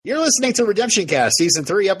You're listening to Redemption Cast, Season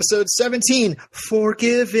 3, Episode 17,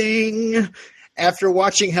 Forgiving. After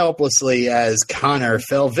watching helplessly as Connor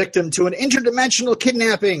fell victim to an interdimensional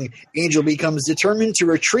kidnapping, Angel becomes determined to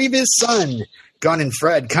retrieve his son. Gunn and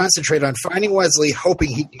Fred concentrate on finding Wesley, hoping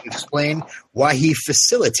he can explain why he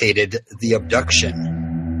facilitated the abduction.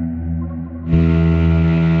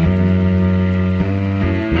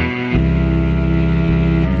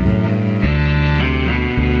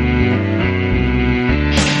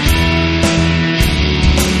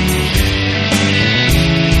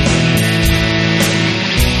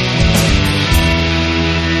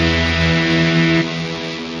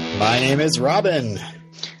 My name is Robin.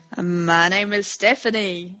 My name is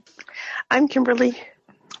Stephanie. I'm Kimberly.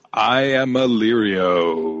 I am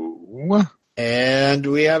Alirio. And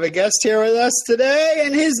we have a guest here with us today,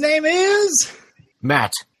 and his name is...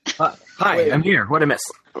 Matt. Hi, I'm here. What I miss?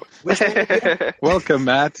 Welcome,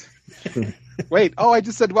 Matt. Wait, I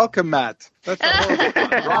just said welcome, Matt. That's a horrible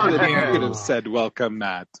one. Robin, you could have said welcome,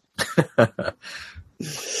 Matt.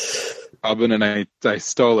 Robin and I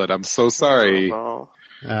stole it. I'm so sorry. Oh.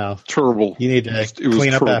 Oh, terrible. You need to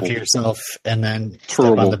clean up after yourself and then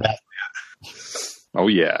step on the back. Oh,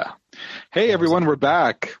 yeah. Hey, everyone, we're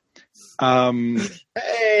back.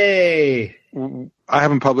 Hey! I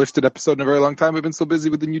haven't published an episode in a very long time. I've been so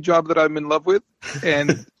busy with the new job that I'm in love with.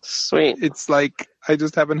 And Sweet. It's like I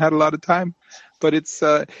just haven't had a lot of time. But it's,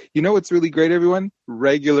 what's really great, everyone?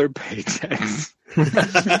 Regular paychecks.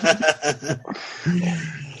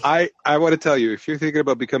 I want to tell you, if you're thinking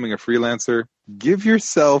about becoming a freelancer, give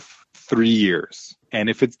yourself 3 years. And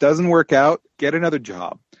if it doesn't work out, get another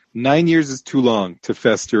job. 9 years is too long to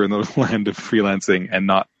fester in the land of freelancing and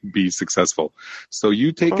not be successful. So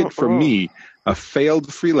you take it from me, a failed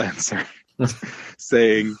freelancer,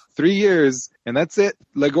 saying 3 years and that's it.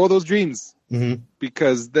 Let go of those dreams. Mm-hmm.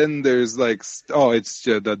 Because then there's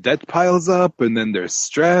the debt piles up, and then there's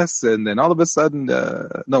stress, and then all of a sudden,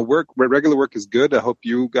 regular work is good. I hope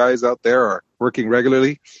you guys out there are working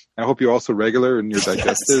regularly. I hope you're also regular in your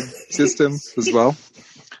digestive system as well.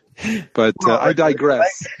 But I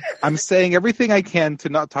digress. I'm saying everything I can to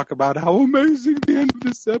not talk about how amazing the end of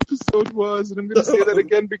this episode was, and I'm going to say that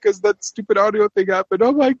again because that stupid audio thing happened.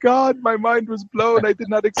 Oh my God, my mind was blown. I did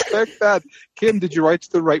not expect that. Kim, did you write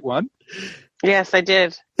the right one? Yes, I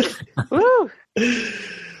did. Woo!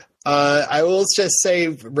 I will just say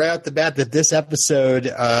right off the bat that this episode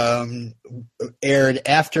aired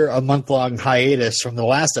after a month-long hiatus from the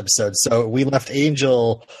last episode. So we left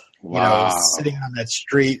Angel, sitting on that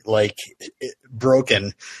street like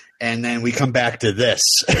broken, and then we come back to this.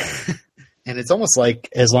 And it's almost like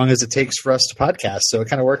as long as it takes for us to podcast, so it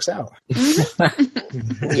kind of works out.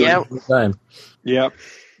 Yep. Yep.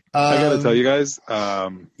 I gotta tell you guys,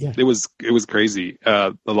 it was crazy.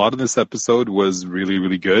 A lot of this episode was really,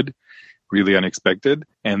 really good, really unexpected,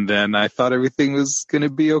 and then I thought everything was gonna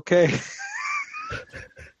be okay.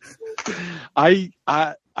 I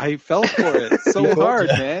fell for it so hard,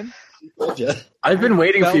 man. I've been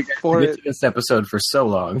waiting for you guys to get to this episode for so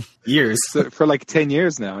long. Years. For like 10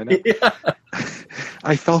 years now, I know. Yeah.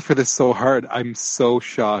 I fell for this so hard. I'm so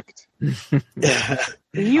shocked.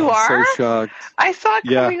 You are? So shocked. I saw it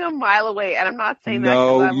coming a mile away, and I'm not saying that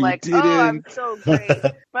because I'm like, didn't. Oh, I'm so great.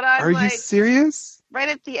 But I'm Are you serious? Right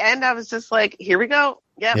at the end, I was just like, here we go.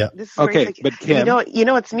 Yep. This is okay, like, but Kim. You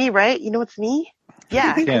know it's me, right? You know it's me?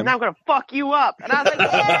 Yeah, because now I'm going to fuck you up. And I was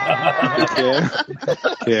like,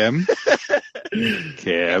 yeah!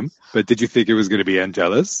 Kim, but did you think it was going to be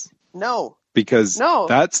Angelus? No. Because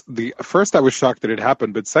that's the first. I was shocked that it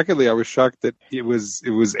happened, but secondly, I was shocked that it was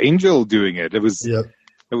Angel doing it. It was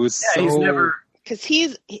he's never,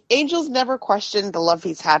 because Angel's never questioned the love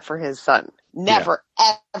he's had for his son, never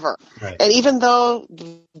ever. Right. And even though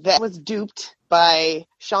that was duped by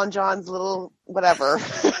Sean John's little whatever,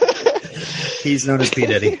 he's known as P.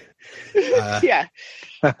 Diddy. Yeah.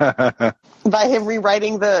 By him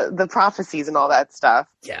rewriting the prophecies and all that stuff.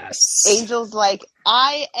 Yes. Angel's like,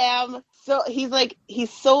 I am. So he's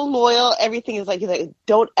so loyal. Everything is he's like,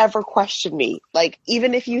 don't ever question me. Like,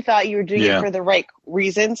 even if you thought you were doing it for the right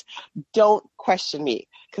reasons, don't question me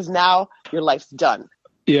because now your life's done.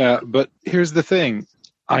 Yeah, but here's the thing.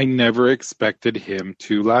 I never expected him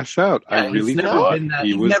to lash out. I really thought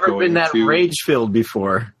he was never been that rage-filled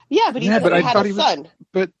before. Yeah, but he had a son.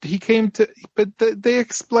 But he came to. But they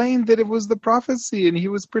explained that it was the prophecy, and he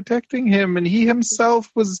was protecting him, and he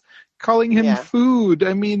himself was calling him food.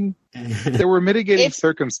 I mean, There were mitigating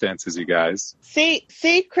circumstances, you guys. Say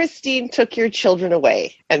Christine took your children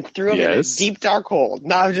away and threw them in a deep, dark hole.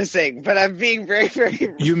 No, I'm just saying, but I'm being very,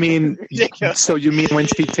 very You mean ridiculous. So you mean when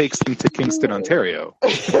she takes them to Kingston, Ontario?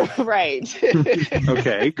 Right.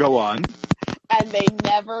 Okay, go on. And they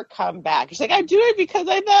never come back. She's like, I do it because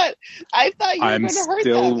I thought you were going to hurt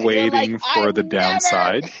them. I'm still waiting like, for the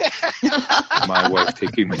downside. My wife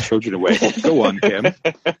taking my children away. Go on, Kim.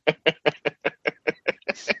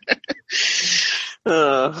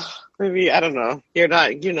 Maybe, I don't know. You're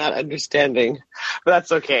not understanding, but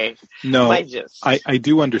that's okay. No, I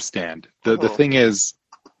do understand. The thing is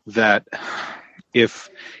that if,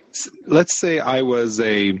 let's say I was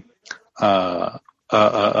a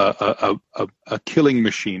killing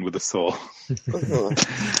machine with a soul,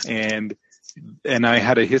 and I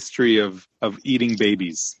had a history of eating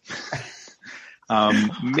babies,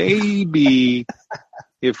 maybe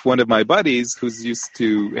if one of my buddies who's used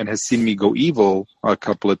to and has seen me go evil a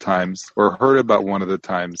couple of times, or heard about one of the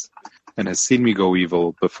times and has seen me go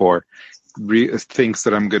evil before, thinks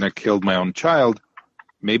that I'm going to kill my own child,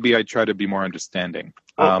 maybe I try to be more understanding.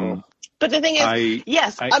 But the thing is,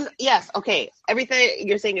 yes, okay, everything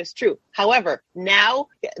you're saying is true. However, now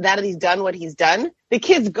that he's done what he's done, the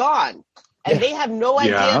kid's gone. And they have no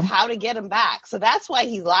idea of how to get him back. So that's why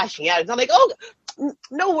he's lashing out. It's not like, oh,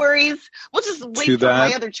 no worries. We'll just wait for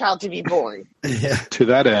my other child to be born. To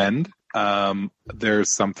that end,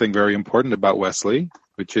 there's something very important about Wesley,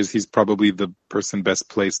 which is he's probably the person best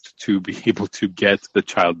placed to be able to get the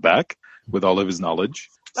child back with all of his knowledge.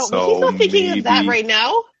 Oh, so he's not thinking of that right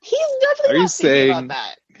now. He's definitely not thinking about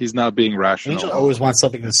that. He's not being rational. Angel always wants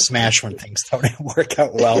something to smash when things don't work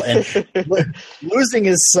out well. And losing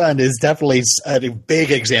his son is definitely a big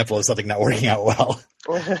example of something not working out well.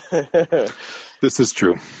 This is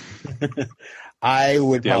true. I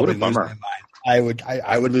would probably lose my mind. I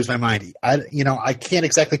would lose my mind. I can't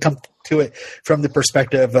exactly come to it from the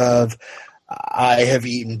perspective of I have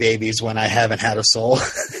eaten babies when I haven't had a soul.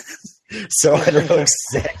 So I don't know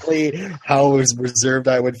exactly how reserved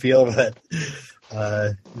I would feel, but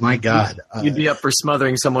my God. You'd be up for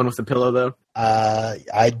smothering someone with a pillow, though?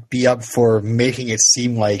 I'd be up for making it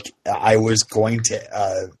seem like I was going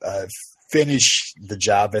to finish the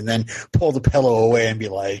job and then pull the pillow away and be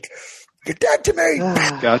like, "Get that to me!"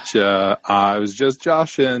 Gotcha. I was just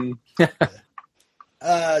joshing.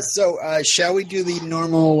 So shall we do the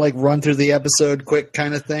normal run through the episode quick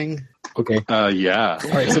kind of thing? Okay. Yeah. All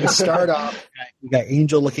right, so to start off, we got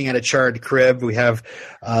Angel looking at a charred crib. We have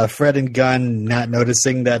Fred and Gunn not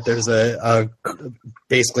noticing that there's a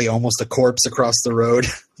basically almost a corpse across the road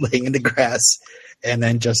laying in the grass. And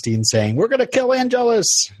then Justine saying, "We're going to kill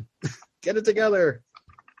Angelus. Get it together."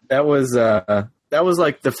 That was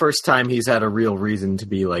like the first time he's had a real reason to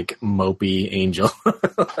be mopey Angel.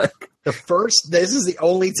 This is the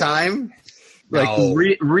only time? No.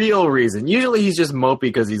 Real reason. Usually he's just mopey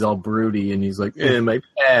because he's all broody and he's like, my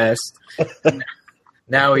past.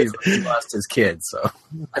 Now he's lost his kid, so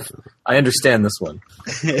I understand this one.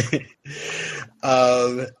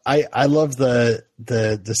 I love the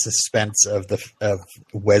suspense of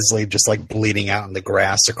Wesley just bleeding out in the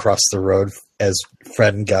grass across the road as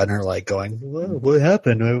Fred and Gunn are going, "Well, what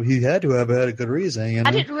happened? He had to have had a good reason."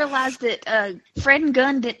 I didn't realize that Fred and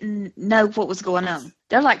Gunn didn't know what was going on.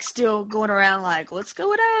 They're still going around what's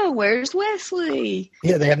going on? Where's Wesley?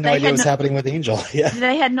 Yeah, they have no idea what's happening with Angel. Yeah,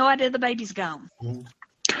 they had no idea the baby's gone.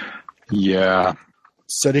 Yeah.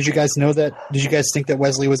 So did you guys know that? Did you guys think that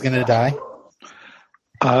Wesley was going to die?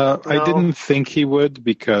 No. I didn't think he would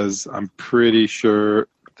because I'm pretty sure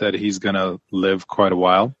that he's going to live quite a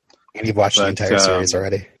while. And you've watched the entire series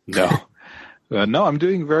already? No. No, I'm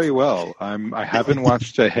doing very well. I haven't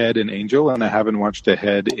watched ahead in Angel, and I haven't watched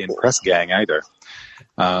ahead in Press Gang either.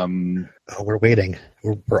 We're waiting.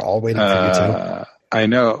 We're all waiting for you too. I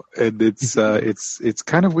know. It's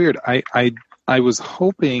kind of weird. I was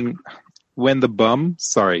hoping when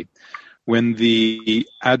the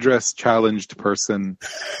address challenged person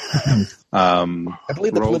I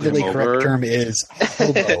believe the politically correct term is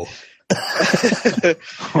hobo.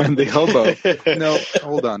 When the hobo. No,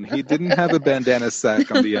 hold on. He didn't have a bandana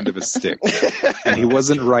sack on the end of a stick, and he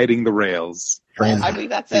wasn't riding the rails. I believe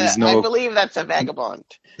that's a vagabond.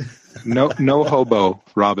 No hobo,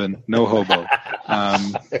 Robin. No hobo.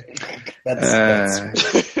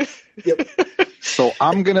 Yep. So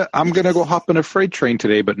I'm gonna go hop on a freight train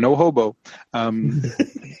today, but no hobo. So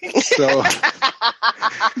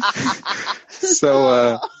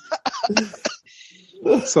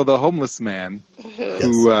the homeless man,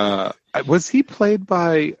 who was he played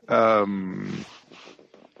by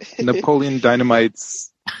Napoleon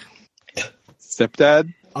Dynamite's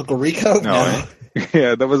stepdad? Uncle Rico? No.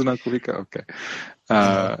 Yeah, that wasn't Uncle Rico. Okay.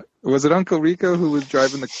 Was it Uncle Rico who was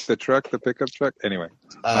driving the truck, the pickup truck? Anyway.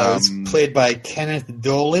 It was played by Kenneth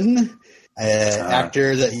Dolan,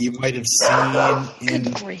 actor that you might have seen in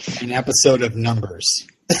an episode of Numbers.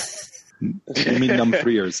 You mean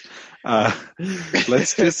Num-3ers.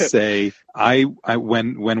 Let's just say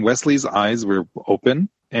when Wesley's eyes were open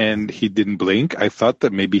and he didn't blink, I thought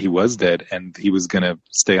that maybe he was dead and he was going to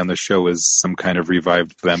stay on the show as some kind of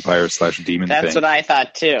revived vampire / demon thing. That's what I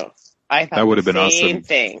thought too. I thought that would have been same awesome.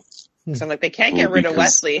 Thing. So I'm like, they can't get rid of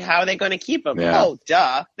Wesley. How are they going to keep him? Yeah. Oh,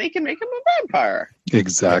 duh. They can make him a vampire.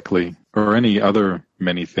 Exactly. Or any other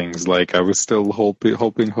many things. Like I was still hoping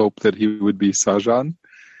that he would be Sajan.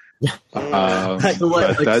 Some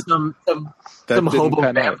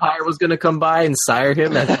hobo vampire was going to come by and sire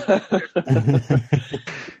him.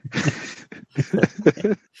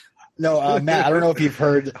 No, Matt, I don't know if you've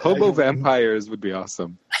heard. Hobo vampires would be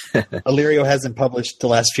awesome. Alirio hasn't published the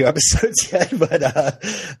last few episodes yet, but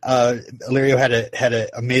Alirio had an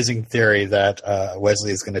amazing theory that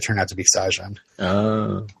Wesley is going to turn out to be Sajan.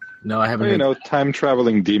 Oh, no, I haven't. Time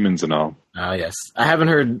traveling demons and all. Yes, I haven't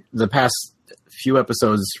heard the past few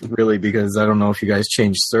episodes really because I don't know if you guys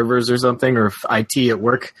changed servers or something, or if IT at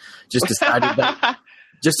work just decided that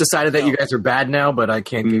you guys are bad now. But I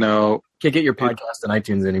can't get your podcast on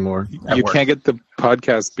iTunes anymore. You can't get the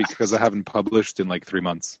podcast because I haven't published in like 3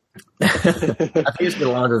 months. I think it's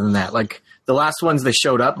been longer than that. Like the last ones, they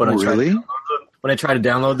showed up, but when I try to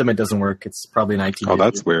download them, it doesn't work. It's probably an IT. Oh,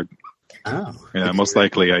 that's weird. Oh, yeah, most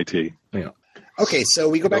likely IT. Yeah. Okay, so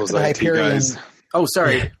we go back to the Hyperion. Oh,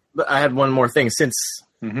 sorry. But I had one more thing. Since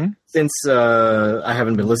I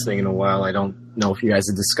haven't been listening in a while, I don't know if you guys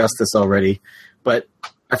have discussed this already, but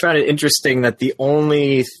I found it interesting that the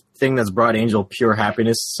only thing that's brought Angel pure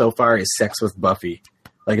happiness so far is sex with Buffy.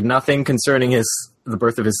 Like nothing concerning the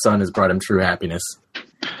birth of his son has brought him true happiness.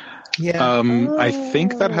 Yeah. I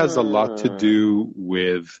think that has a lot to do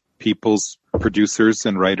with people's producers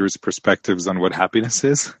and writers' perspectives on what happiness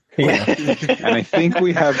is. Yeah. And I think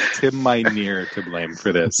we have Tim Minear to blame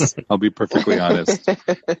for this. I'll be perfectly honest.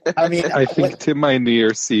 I think Tim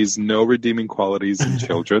Minear sees no redeeming qualities in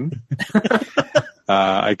children.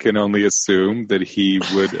 I can only assume that he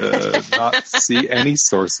would not see any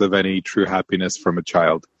source of any true happiness from a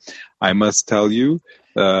child. I must tell you,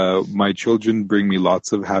 my children bring me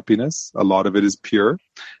lots of happiness. A lot of it is pure.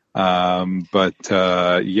 Maybe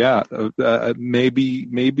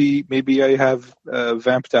I have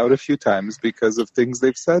vamped out a few times because of things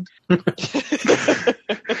they've said.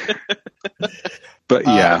 But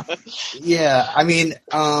yeah.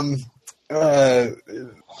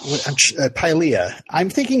 Pylea. I'm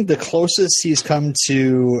thinking the closest he's come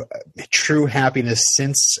to true happiness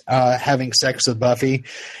since having sex with Buffy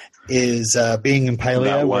is being in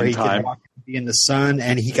Pylea, where he could walk in the sun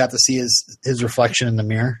and he got to see his reflection in the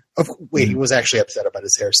mirror. He was actually upset about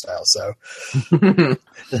his hairstyle, so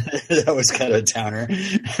that was kind of a downer.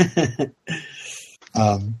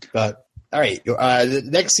 But all right, the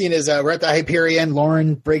next scene is we're at the Hyperion.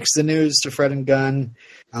 Lauren breaks the news to Fred and Gunn.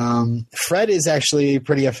 Fred is actually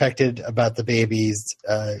pretty affected about the baby's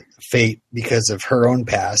fate because of her own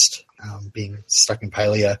past, being stuck in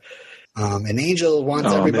Pylea. And Angel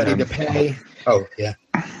wants everybody to pay. Oh, yeah.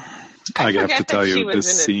 I have to tell you,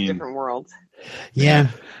 this scene. In a different world. Yeah.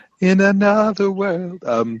 In another world.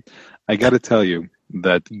 I got to tell you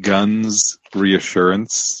that Gunn's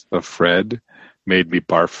reassurance of Fred made me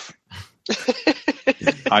barf.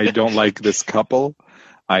 I don't like this couple.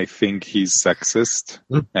 I think he's sexist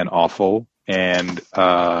and awful. And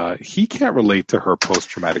he can't relate to her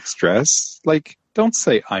post-traumatic stress. Like, don't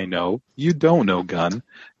say, I know. You don't know, Gunn.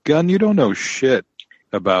 Gunn, you don't know shit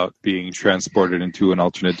about being transported into an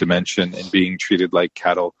alternate dimension and being treated like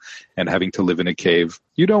cattle and having to live in a cave.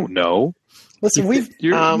 You don't know. Listen, we've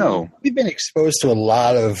been exposed to a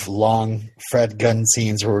lot of long Fred Gunn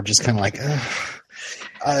scenes where we're just kind of like,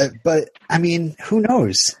 but I mean, who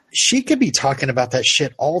knows? She could be talking about that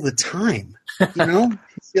shit all the time. You know,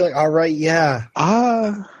 you're like, all right, yeah.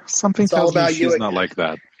 Something tells me she's not like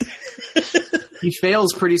that. He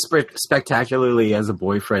fails pretty spectacularly as a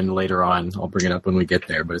boyfriend later on. I'll bring it up when we get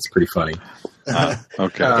there, but it's pretty funny.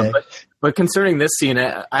 Okay. But concerning this scene,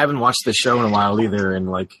 I haven't watched the show in a while either, and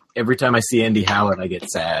like every time I see Andy Howard, I get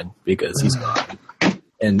sad because he's gone.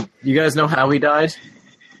 And you guys know how he died?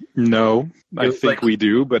 No, I think we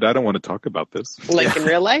do, but I don't want to talk about this. Like in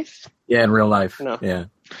real life? Yeah, in real life. No. Yeah.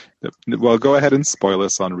 Well, go ahead and spoil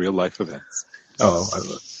us on real life events.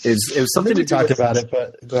 It was something to talk about it,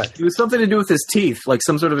 but go ahead. It was something to do with his teeth, like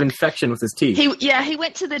some sort of infection with his teeth. He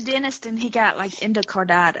went to the dentist and he got like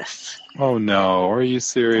endocarditis. Oh no, are you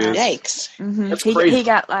serious? Yikes. Mm-hmm. That's crazy. He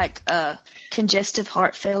got like congestive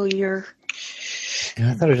heart failure.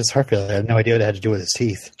 Yeah, I thought it was just heart failure. I had no idea what it had to do with his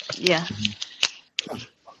teeth. Yeah.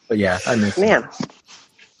 But yeah, I miss him. Man.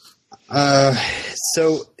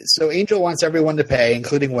 So Angel wants everyone to pay,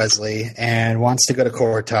 including Wesley, and wants to go to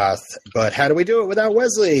Kortoth. But how do we do it without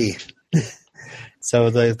Wesley? So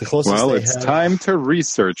the closest. Well, it's time to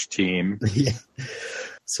research, team. Yeah.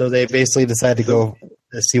 So they basically decide to go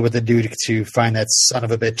see what they do to find that son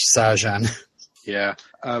of a bitch Sajan. Yeah.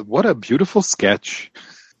 What a beautiful sketch.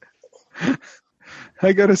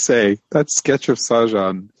 I gotta say, that sketch of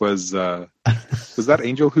Sajan was that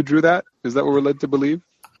Angel who drew that? Is that what we're led to believe?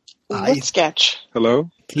 What sketch? Hello?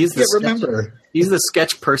 He's the He's the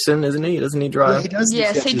sketch person, isn't he? Doesn't he draw? Well, he does.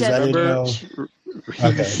 Yes, he does. Remember?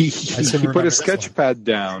 Okay. He put a sketch pad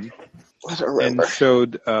down I don't remember.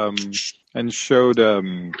 and showed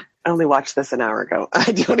I only watched this an hour ago.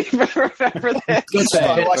 I don't even remember this. He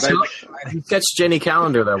sketched Jenny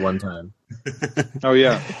Calendar that one time. Oh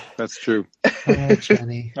yeah, that's true. Oh,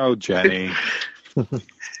 Jenny. Oh, Jenny.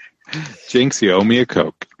 Jinx, you owe me a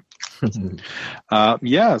Coke.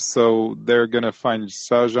 Yeah, so they're going to find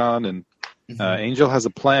Sajan, and Angel has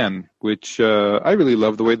a plan, which I really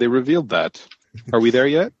love the way they revealed that. Are we there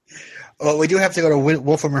yet? Well, we do have to go to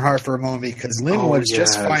Wolfram and Hart for a moment because Linwood's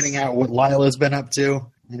just finding out what Lila's been up to,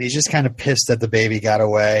 and he's just kind of pissed that the baby got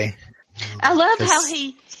away. I love how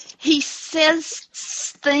he says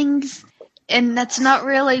things, and that's not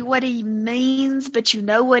really what he means, but you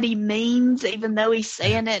know what he means, even though he's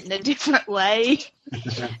saying it in a different way.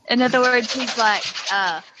 In other words, he's like,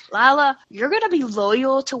 Lila, you're going to be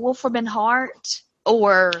loyal to Wolfram and Hart,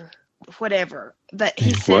 or whatever. But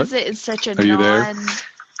he says it in such a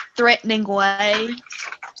non-threatening way.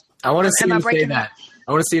 I want to see him say that.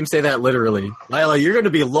 I want to see him say that literally. Lila, you're going to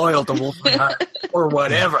be loyal to Wolfram and Hart, or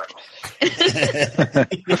whatever.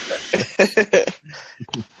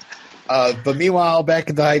 But meanwhile, back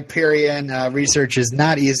at the Hyperion, research is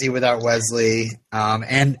not easy without Wesley.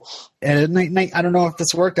 And at night, I don't know if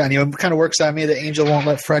this worked on you. It kind of works on me that Angel won't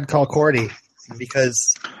let Fred call Cordy because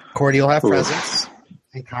Cordy will have presents,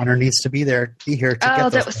 and Connor needs to be here to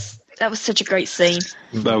get those. That was such a great scene.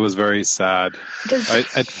 That was very sad.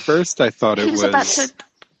 At first, I thought it was about to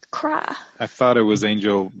cry. I thought it was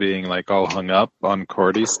Angel being like all hung up on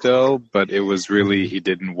Cordy still, but it was really he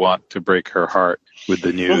didn't want to break her heart with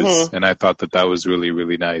the news, and I thought that was really,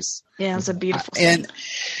 really nice. Yeah, it was a beautiful scene. And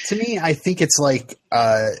to me, I think it's like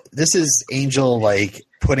this is Angel like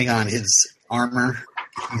putting on his armor.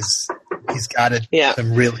 He's got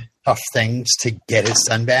some really tough things to get his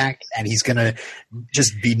son back, and he's gonna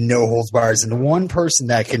just be no holds bars. And the one person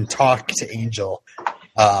that can talk to Angel,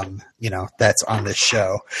 that's on this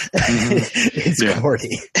show, is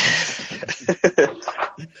Cordy.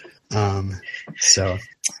 So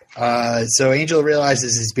Angel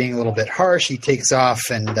realizes he's being a little bit harsh. He takes off,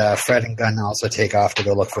 and Fred and Gunn also take off to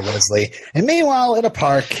go look for Wesley. And meanwhile, at a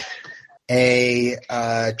park, a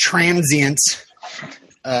transient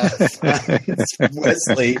finds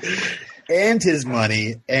Wesley and his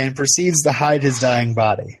money and proceeds to hide his dying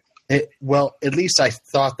body. At least I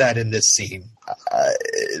thought that in this scene.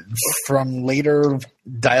 From later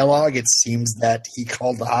dialogue, it seems that he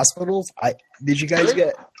called the hospitals. Did you guys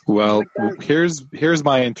get? Well, here's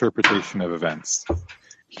my interpretation of events.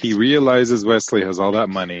 He realizes Wesley has all that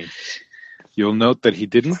money. You'll note that he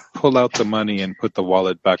didn't pull out the money and put the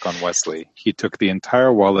wallet back on Wesley. He took the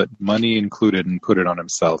entire wallet, money included, and put it on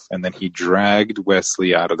himself. And then he dragged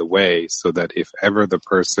Wesley out of the way so that if ever the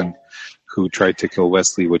person who tried to kill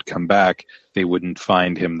Wesley would come back, they wouldn't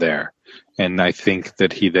find him there. And I think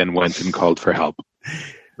that he then went and called for help.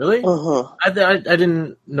 Really? I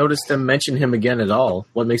didn't notice them mention him again at all.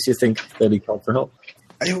 What makes you think that he called for help?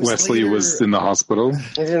 Wesley was in the hospital.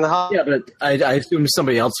 Yeah, but I assumed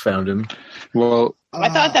somebody else found him. Well, I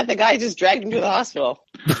thought that the guy just dragged him to the hospital.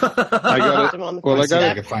 I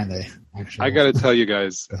got to tell you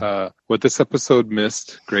guys, what this episode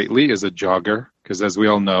missed greatly is a jogger, because as we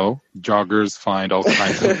all know, joggers find all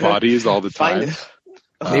kinds of bodies all the time.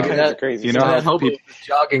 Maybe that's crazy. You know how Hobo was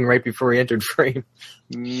jogging right before he entered frame.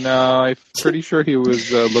 No, I'm pretty sure he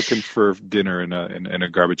was looking for dinner in a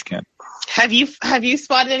garbage can. Have you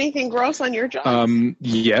spotted anything gross on your job?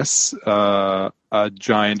 Yes, a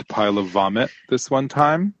giant pile of vomit this one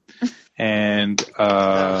time, and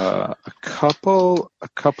a couple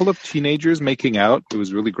of teenagers making out. It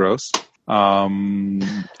was really gross.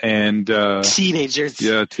 Teenagers.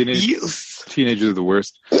 Yeah, teenagers are the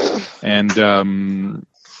worst. And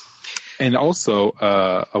And also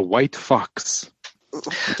a white fox.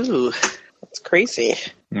 Ooh, that's crazy.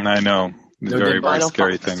 I know. No Very, dead very bodies.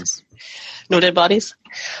 scary things. No dead bodies?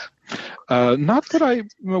 Not that I'm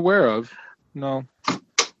aware of. No.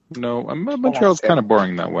 Montreal's kind of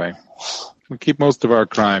boring that way. We keep most of our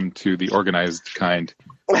crime to the organized kind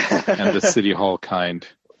and the city hall kind.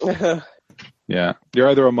 Yeah. You're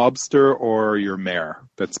either a mobster or you're mayor.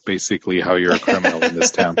 That's basically how you're a criminal in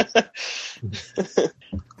this town.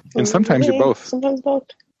 And sometimes you're both. Sometimes both.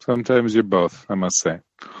 Sometimes you're both, I must say.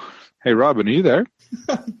 Hey, Robin, are you there?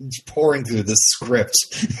 Just pouring through the script.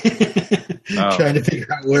 Trying to figure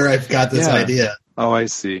out where I've got this idea. Oh, I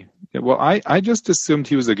see. Yeah, well, I just assumed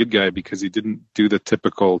he was a good guy because he didn't do the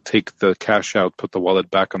typical take the cash out, put the wallet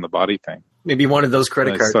back on the body thing. Maybe one of those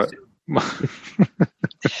credit cards.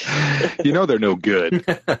 You know they're no good.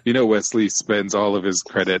 You know Wesley spends all of his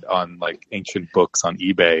credit on like ancient books on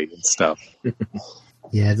eBay and stuff.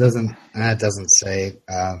 Yeah, it doesn't say.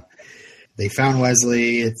 They found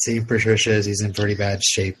Wesley at St. Patricia's. He's in pretty bad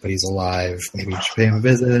shape, but he's alive. Maybe you should pay him a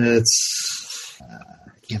visit.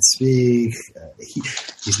 Can't speak.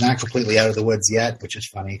 He's not completely out of the woods yet, which is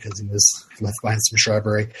funny because he was left behind some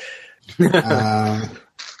shrubbery. I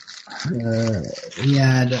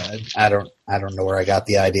don't know where I got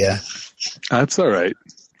the idea. That's all right.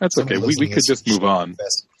 That's okay. We could just move on.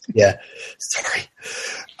 Yeah, sorry.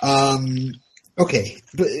 Okay,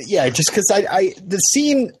 but yeah, just because the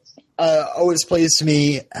scene always plays to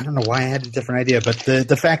me. I don't know why I had a different idea, but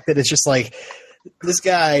the fact that it's just like this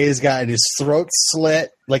guy has got his throat slit,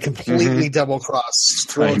 like completely double-crossed,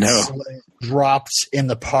 throat slit, dropped in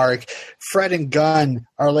the park. Fred and Gunn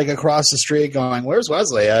are like across the street going, "Where's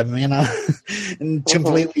Wesley?" I mean, and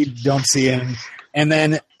completely don't see him. And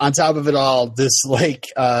then on top of it all, this like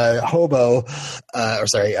homeless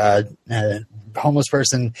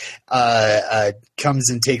person comes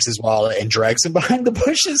and takes his wallet and drags him behind the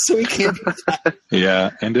bushes so he can't. Yeah,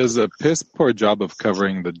 and does a piss poor job of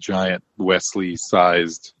covering the giant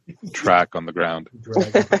Wesley-sized track on the ground.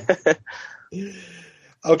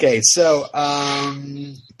 Okay, so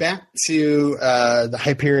back to the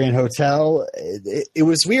Hyperion Hotel. It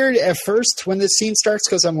was weird at first when this scene starts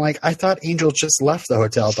because I'm like, I thought Angel just left the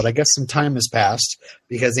hotel, but I guess some time has passed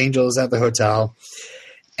because Angel is at the hotel.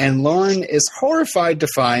 And Lauren is horrified to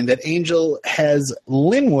find that Angel has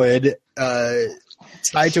Linwood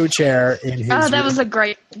tied to a chair in his room. That was a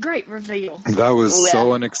great reveal. That was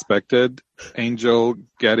so unexpected. Angel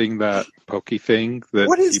getting that pokey thing that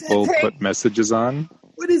people put messages on.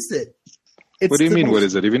 What is it? What do you mean, what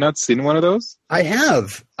is it? Have you not seen one of those? I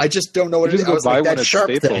have. I just don't know what it is. I was like, that sharp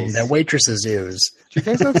thing that waitresses use. Do you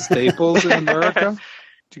guys have Staples in America?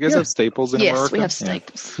 Do you guys have Staples in America? Yes, we have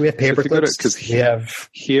Staples. We have paper clips. Because here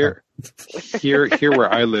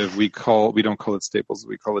where I live, we don't call it Staples.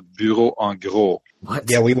 We call it Bureau en Gros. What?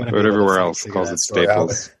 Yeah, we went. But everywhere else calls it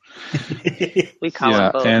Staples. We call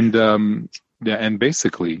it both. And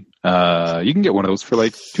basically, you can get one of those for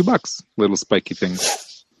like $2. Little spiky things.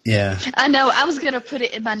 Yeah, I know. I was going to put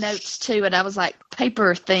it in my notes too, and I was like,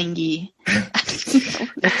 paper thingy.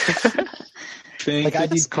 Like I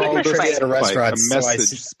it's called at a restaurant, a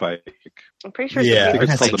message spike. I'm pretty sure. I think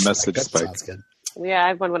it's called a message spike. Yeah, I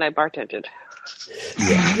had one when I bartended.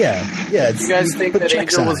 Yeah. You guys think that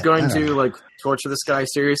Angel was going to like torture this guy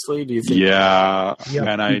seriously? Do you think? Yeah,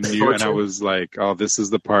 and I knew, and I was like, "Oh, this is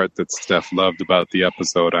the part that Steph loved about the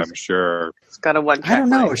episode." I'm sure. It's got a one. I don't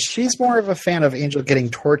know. She's more of a fan of Angel getting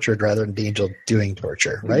tortured rather than Angel doing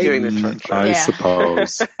torture, right? Doing the torture. I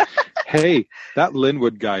suppose. Hey, that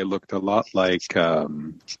Linwood guy looked a lot like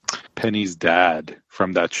Penny's dad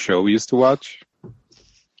from that show we used to watch.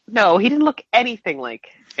 No, he didn't look anything like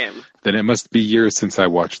him. Then it must be years since I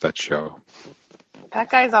watched that show. That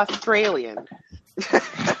guy's Australian.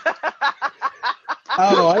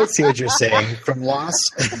 Oh, I see what you're saying. From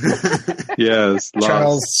Lost? Yes, Lost.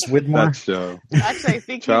 Charles Widmore? That show. Actually, I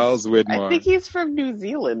think Charles Widmore. I think he's from New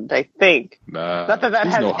Zealand, I think. Nah, not that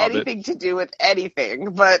has no anything to do with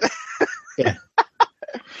anything, but... Yeah.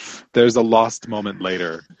 There's a lost moment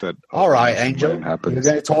later that... All right, Angel, you're going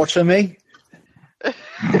to torture me?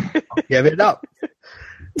 Give it up.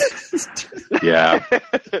 Yeah.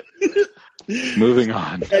 Moving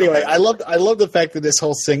on. Anyway, I love the fact that this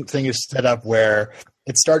whole thing is set up where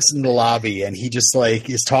it starts in the lobby and he just like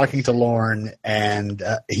is talking to Lorne and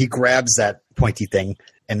he grabs that pointy thing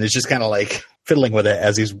and is just kind of like fiddling with it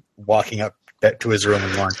as he's walking up to his room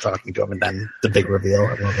and Lorne's talking to him, and then the big reveal.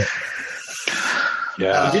 I love it.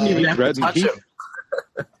 Yeah, he didn't even have to touch him.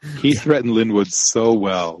 He threatened Linwood so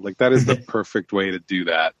well. Like that is the perfect way to do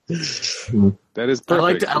that. That is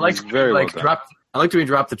perfect. I liked very like well drop I like to be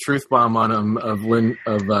drop the truth bomb on him of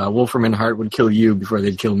Wolfram and Hart would kill you before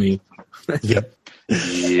they'd kill me. Yep.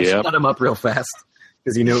 Shut him up real fast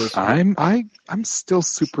because he knew it was. I'm still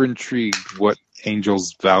super intrigued what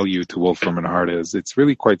Angel's value to Wolfram and Hart is. It's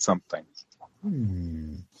really quite something.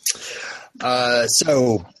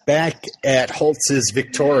 So back at Holtz's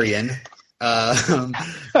Victorian, Gunn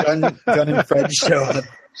and Fred show up,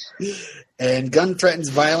 and Gunn threatens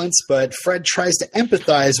violence, but Fred tries to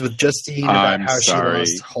empathize with Justine about how she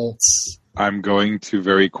lost Holtz. I'm going to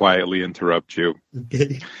very quietly interrupt you.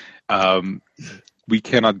 Okay. We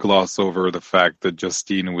cannot gloss over the fact that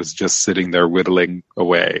Justine was just sitting there whittling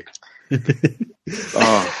away.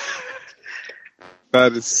 Oh,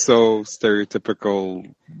 that is so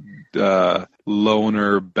stereotypical.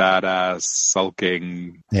 Loner, badass,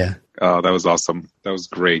 sulking. Yeah. Oh, that was awesome. That was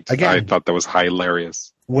great. Again, I thought that was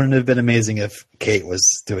hilarious. Wouldn't it have been amazing if Kate was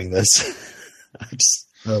doing this?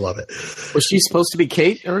 I love it. Was she supposed to be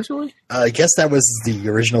Kate originally? I guess that was the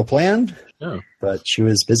original plan. Oh. But she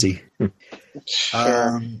was busy.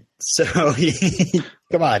 Sure. So,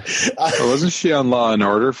 come on. Wasn't she on Law and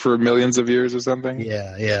Order for millions of years or something?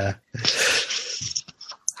 Yeah.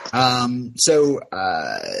 So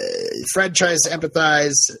Fred tries to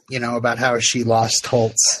empathize, about how she lost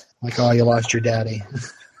Holtz. Like, oh, you lost your daddy.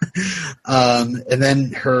 And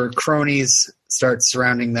then her cronies start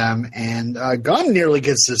surrounding them, and Gunn nearly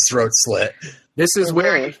gets his throat slit. This is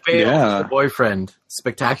where he failed her boyfriend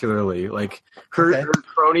spectacularly. Like her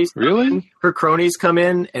cronies, her cronies come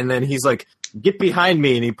in, and then he's like, "Get behind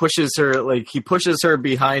me!" And he pushes her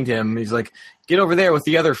behind him. He's like, "Get over there with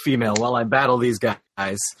the other female while I battle these guys."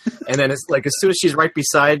 And then it's like as soon as she's right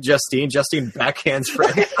beside Justine backhands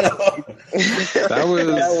Fred.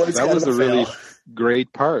 that was a really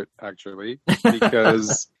great part, actually,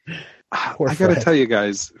 because I got to tell you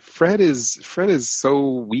guys, Fred is so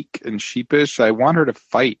weak and sheepish. I want her to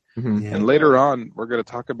fight, and later on, we're going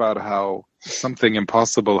to talk about how something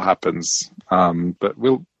impossible happens. But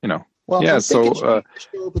we'll, Well, yeah. So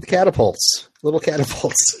with catapults, little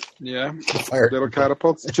catapults. Yeah, little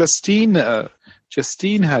catapults. Justine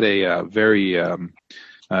had a very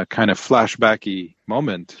kind of flashbacky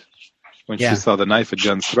moment when she saw the knife at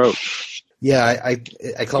Gunn's throat. Yeah,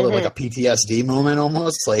 I call it like a PTSD moment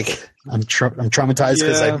almost. Like I'm traumatized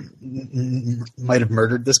because I might have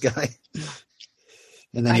murdered this guy.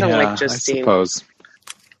 And then I don't like Justine. I suppose.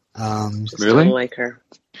 Really? I don't like her.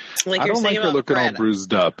 I don't like her looking all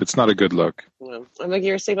bruised up. It's not a good look. No. I'm like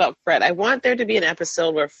you were saying about Fred. I want there to be an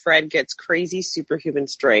episode where Fred gets crazy superhuman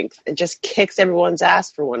strength and just kicks everyone's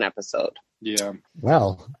ass for one episode. Yeah.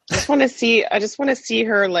 Well, I just want to see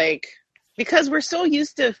her like. Because we're so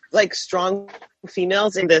used to like strong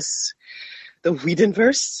females in the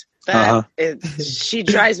Whedonverse that she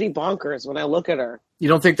drives me bonkers when I look at her. You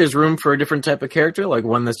don't think there's room for a different type of character, like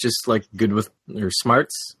one that's just like good with her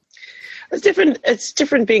smarts? It's different. It's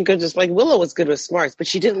different being good. Just like Willow was good with smarts, but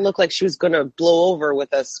she didn't look like she was going to blow over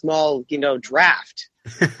with a small, draft.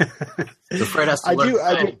 So Fred has to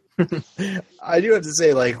learn. I do have to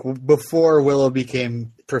say, like, before Willow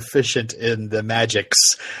became proficient in the magics,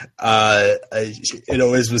 it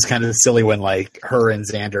always was kind of silly when, like, her and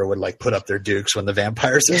Xander would, like, put up their dukes when the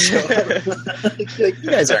vampires would show up. Like, you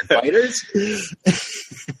guys aren't fighters.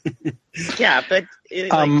 Yeah, but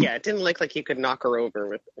it didn't look like you could knock her over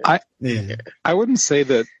with it. I wouldn't say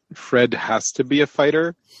that Fred has to be a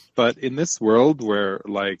fighter, but in this world where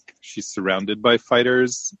like she's surrounded by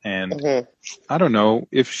fighters and I don't know,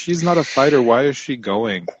 if she's not a fighter, why is she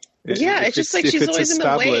going? It's just like she's always in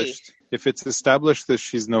the way. If it's established that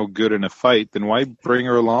she's no good in a fight, then why bring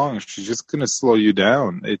her along? She's just going to slow you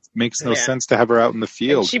down. It makes no sense to have her out in the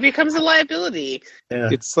field. And she becomes a liability. Yeah.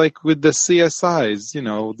 It's like with the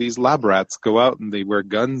CSIs, these lab rats go out and they wear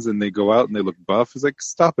guns and they go out and they look buff. It's like,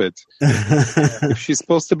 stop it. If she's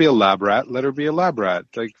supposed to be a lab rat, let her be a lab rat.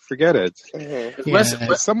 Like, forget it.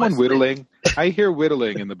 Mm-hmm. Someone whittling. I hear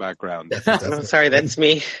whittling in the background. I'm sorry, that's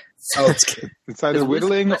me. Oh, it's either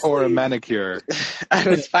whittling or a manicure. I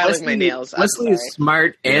was filing my nails. Wesley is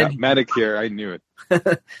smart and manicure. I knew it.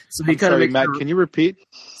 So he kind of Matt, can you repeat?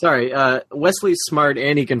 Sorry, Wesley's smart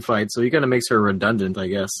and he can fight, so he kind of makes her redundant, I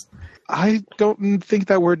guess. I don't think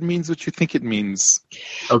that word means what you think it means.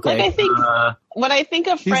 Okay. Like I think when I think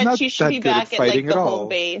of Fred, she should be back at like the home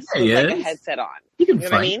base with like a headset on. You can know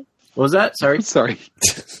fight. what I mean? What was that? Sorry. Sorry.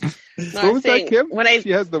 No, what was that, Kim?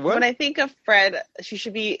 She has the what? When I think of Fred, she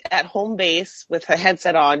should be at home base with her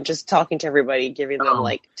headset on, just talking to everybody, giving them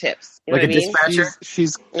like tips. You know like what a I mean? dispatcher?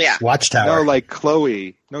 She's Watchtower. No, like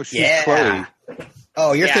Chloe. No, she's Chloe.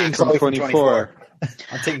 Oh, you're thinking Chloe from 24.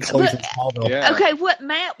 I'm taking Chloe from Smallville. Yeah. Okay, what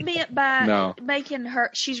Matt meant by making her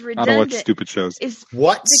she's I redundant don't watch stupid shows. is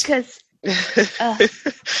What? because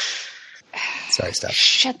Sorry, Steph.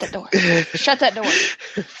 shut that door. Shut that door.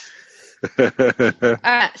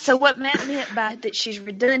 So what Matt meant by that she's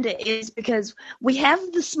redundant is because we have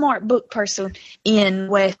the smart book person in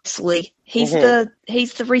Wesley. He's the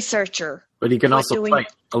researcher. But he can also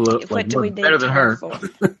fight a little better than her.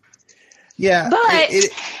 Yeah. But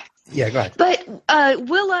yeah, go ahead. But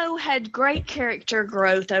Willow had great character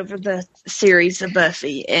growth over the series of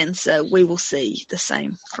Buffy, and so we will see the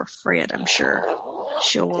same for Fred, I'm sure.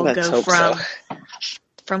 She will go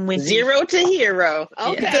from when 0 to hero.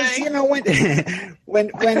 Okay. Because,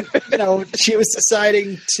 when she was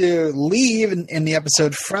deciding to leave in the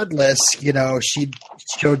episode Fredless, she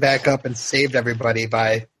showed back up and saved everybody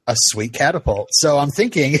by a sweet catapult. So I'm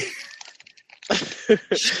thinking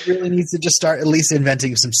she really needs to just start at least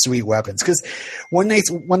inventing some sweet weapons. Because when they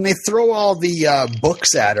throw all the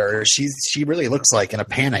books at her, she really looks like in a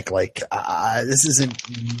panic. Like this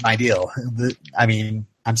isn't ideal. I mean,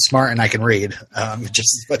 I'm smart and I can read just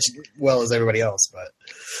as much well as everybody else. But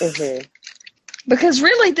because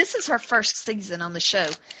really, this is her first season on the show.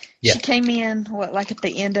 Yeah. She came in at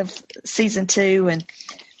the end of season 2, and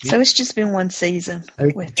so it's just been one season.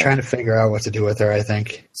 I'm trying to figure out what to do with her, I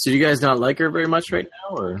think. So you guys not like her very much right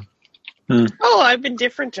now, or? Oh, I've been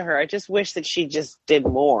different to her. I just wish that she just did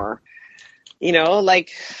more.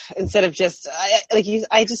 Instead of just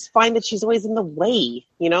I just find that she's always in the way.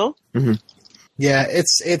 Mm-hmm. Yeah,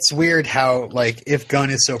 it's weird how if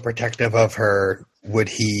Gunn is so protective of her, would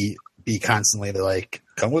he be constantly like,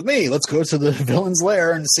 "Come with me, let's go to the villain's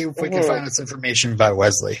lair and see if we can find out some information about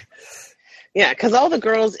Wesley." Yeah, because all the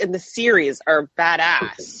girls in the series are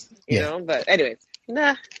badass, you know. But anyways,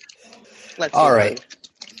 nah. All right.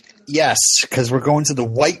 Yes, because we're going to the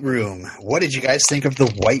White Room. What did you guys think of the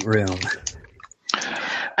White Room?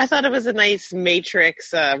 I thought it was a nice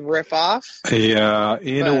Matrix riff-off. Yeah,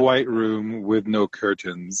 a white room with no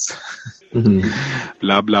curtains.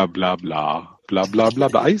 Blah, blah, blah, blah. Blah, blah, blah,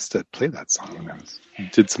 blah. I used to play that song when I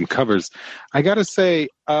did some covers. I got to say,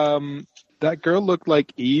 that girl looked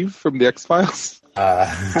like Eve from the X-Files.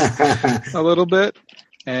 A little bit.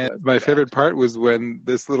 And my favorite part was when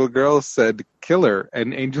this little girl said kill her,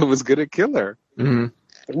 and Angel was going to kill her. Mm-hmm.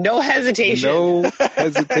 No hesitation,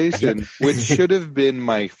 which should have been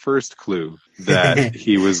my first clue that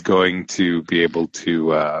he was going to be able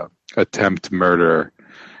to attempt murder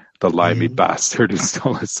the limey bastard who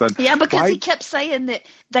stole his son. Yeah, because he kept saying that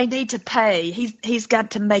they need to pay. He's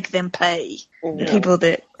got to make them pay, the people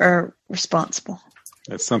that are responsible.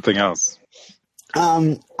 That's something else.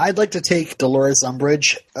 I'd like to take Dolores'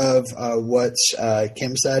 umbrage of what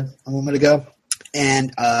Kim said a moment ago.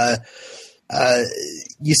 And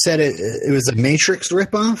you said it was a Matrix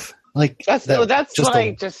ripoff? That's what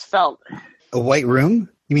I just felt. A White Room?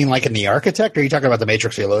 You mean like in The Architect? Or are you talking about the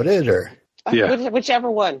Matrix Reloaded? Or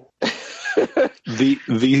whichever one.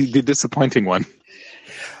 the disappointing one.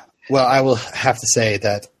 Well, I will have to say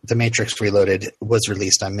that The Matrix Reloaded was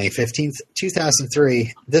released on May 15th,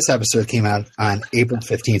 2003. This episode came out on April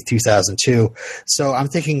 15th, 2002. So I'm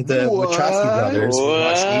thinking the Wachowski brothers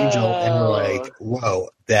watched Angel and were like, whoa,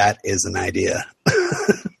 that is an idea.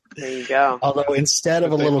 There you go. Although instead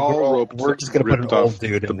of a little girl, we're just going to put an old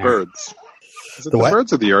dude in there. Birds. Is it the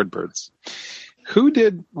birds or the Yardbirds? Who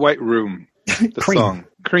did White Room? The Cream. Song.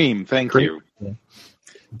 Cream, thank you.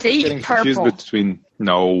 Deep Purple.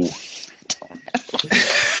 No.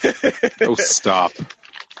 Oh, stop.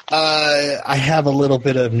 I have a little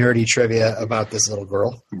bit of nerdy trivia about this little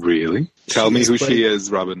girl. Really? Tell me who she is,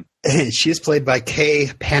 Robin. She is played by Kay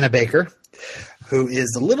Panabaker, who is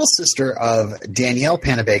the little sister of Danielle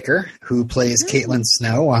Panabaker, who plays Caitlin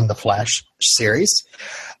Snow on the Flash series.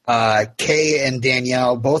 Kay and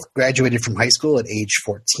Danielle both graduated from high school at age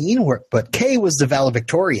 14, but Kay was the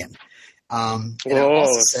valedictorian. And I'll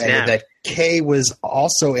also say that Kay was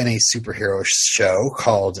also in a superhero show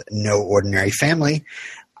called No Ordinary Family.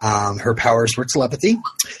 Her powers were telepathy.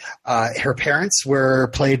 Her parents were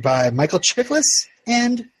played by Michael Chiklis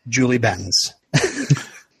and Julie Benz.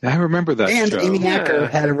 I remember that and show. Amy Acker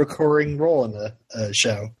had a recurring role in the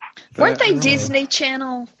show. Weren't they Disney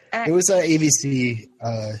Channel actors? It was ABC.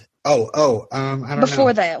 I don't know.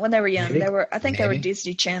 Before that, when they were young, Maybe? they were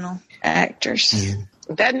Disney Channel actors. Yeah.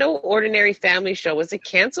 That No Ordinary Family show, was it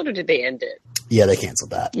canceled or did they end it? Yeah, they canceled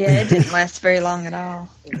that. Yeah, it didn't last very long at all.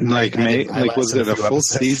 Was it a full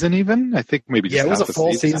season even? I think maybe just it was half a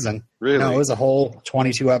full season. Really? No, it was a whole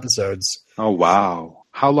 22 episodes. Oh, wow.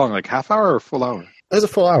 How long? Like half hour or full hour? It was a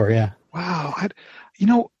full hour, yeah. Wow.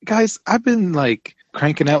 Guys, I've been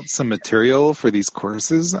cranking out some material for these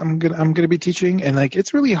courses I'm gonna be teaching, and like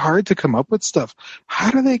it's really hard to come up with stuff.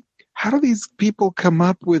 How do these people come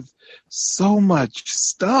up with so much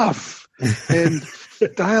stuff and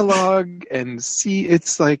dialogue and see?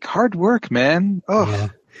 It's like hard work, man.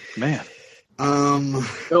 Man.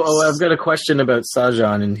 I've got a question about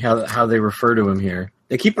Sajan and how they refer to him here.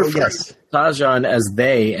 They keep referring to Sajan as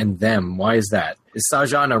they and them. Why is that? Is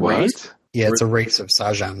Sajan a race? Yeah, it's a race of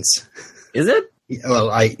Sajans. Is it?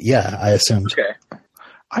 Well, I assumed. Okay.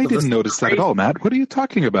 I didn't notice that at all, Matt. What are you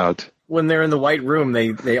talking about? When they're in the White Room,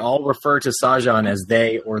 they all refer to Sajan as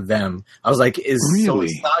they or them. I was like, is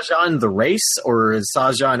Sajan the race, or does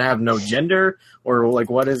Sajan have no gender, or like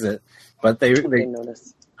what is it? But they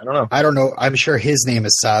notice. I don't know. I'm sure his name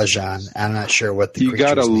is Sajan. I'm not sure what the. You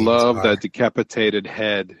gotta love that decapitated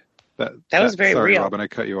head. That was very sorry, real. Robin, I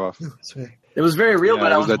cut you off. It was very real,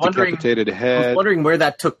 but I was wondering. Decapitated head. I was wondering where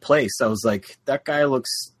that took place. I was like, that guy looks,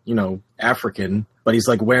 African, but he's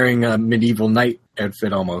like wearing a medieval knight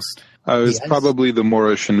outfit almost. It was probably the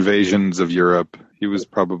Moorish invasions of Europe.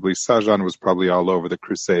 Sajan was probably all over the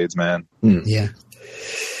Crusades, man. Yeah.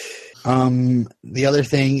 The other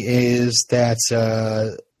thing is that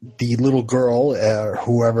the little girl,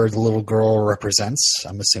 whoever the little girl represents,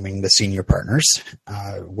 I'm assuming the senior partners,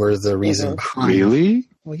 were the reason behind. Really?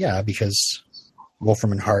 Well, yeah, because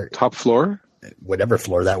Wolfram and Hart. Top floor? Whatever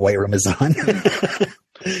floor that White Room is on.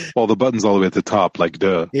 Well, the button's all the way at the top, like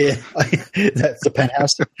duh. Yeah, that's the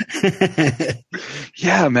penthouse.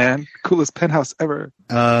 Yeah, man. Coolest penthouse ever.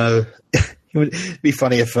 It would be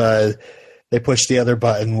funny if they push the other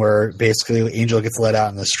button where basically Angel gets let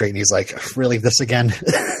out in the street and he's like, really, this again?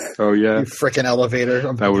 Oh, yeah. You freaking elevator.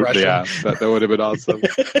 That would have been awesome.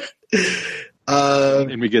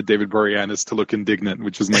 And we get David Boreanaz to look indignant,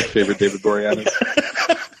 which is my favorite David Boreanaz.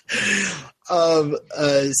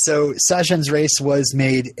 So Sajan's race was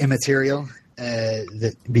made immaterial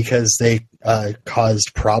because they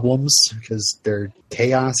caused problems because they're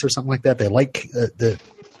chaos or something like that. They like the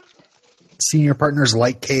senior partners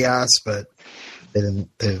like chaos, but they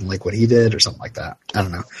didn't like what he did or something like that. I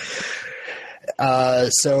don't know.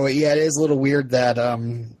 So yeah, it is a little weird that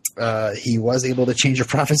he was able to change a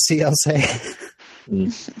prophecy, I'll say,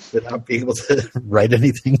 without being able to write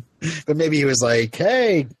anything. But maybe he was like,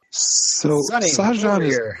 hey, so Sonny, Sajan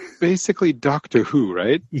is basically Doctor Who,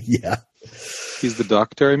 right? Yeah. He's the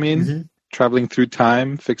doctor, traveling through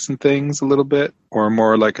time, fixing things a little bit, or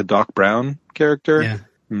more like a Doc Brown character. Yeah.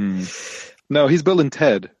 No, he's Bill and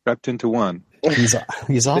Ted wrapped into one.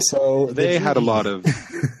 He's also they had a lot of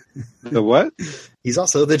the what? He's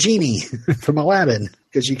also the genie from Aladdin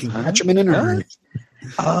because you can catch him in an urn.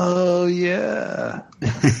 Oh yeah.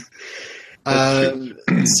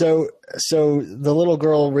 So the little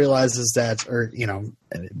girl realizes that, or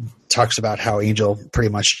talks about how Angel pretty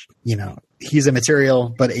much, he's immaterial,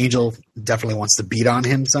 but Angel definitely wants to beat on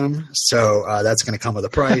him some. So that's going to come with a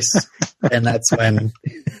price, and that's when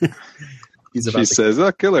he's about. She says,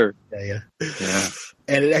 "Oh, kill her." Yeah.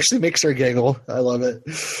 And it actually makes her giggle. I love it.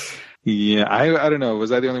 Yeah, I don't know.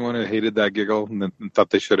 Was I the only one who hated that giggle and thought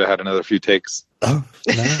they should have had another few takes? Oh,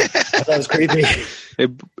 no. I thought it was creepy.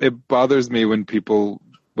 It bothers me when people's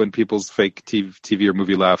fake TV or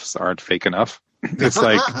movie laughs aren't fake enough. It's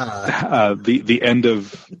like the end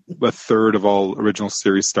of a third of all original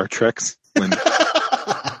series Star Treks when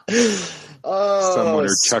someone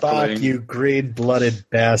are chuckling. Spock, you green-blooded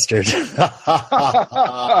bastard!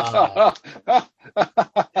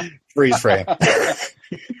 Freeze frame.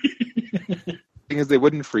 Thing is, they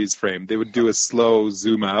wouldn't freeze frame. They would do a slow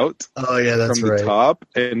zoom out. Oh yeah, that's from the top,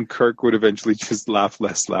 and Kirk would eventually just laugh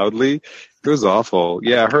less loudly. It was awful.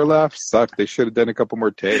 Yeah, her laugh sucked. They should have done a couple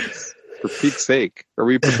more takes. For Pete's sake, are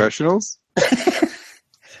we professionals?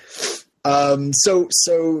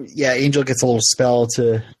 So yeah, Angel gets a little spell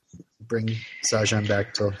to bring Sajan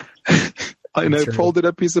back to. And I folded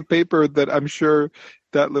a piece of paper that I'm sure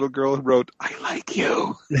that little girl wrote, "I like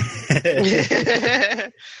you."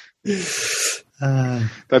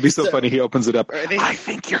 That'd be so funny. He opens it up. I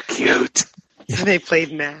think you're cute. They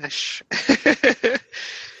played MASH.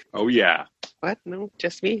 Oh yeah. What? No,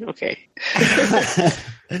 just me? Okay.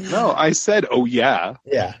 No, I said, oh yeah.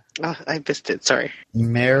 Yeah. Oh, I missed it. Sorry.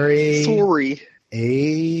 Mary. Sorry.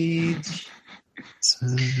 Age.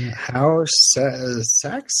 House.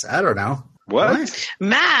 Sex? I don't know. What?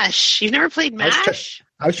 MASH. You've never played MASH?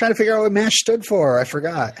 I was trying to figure out what MASH stood for. I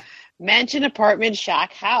forgot. Mansion, apartment,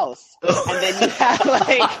 shack, house. And then you have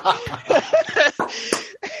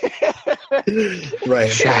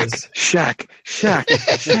right. Shack.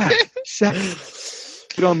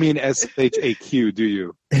 You don't mean SHAQ, do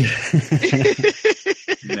you?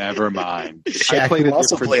 Never mind. Shaq, I played a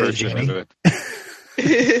also different played version Jimmy. of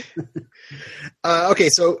it. Okay,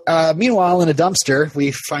 so meanwhile, in a dumpster,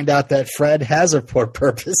 we find out that Fred has a poor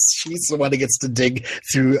purpose. She's the one who gets to dig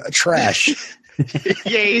through trash.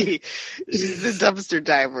 Yay! She's the dumpster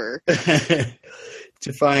diver.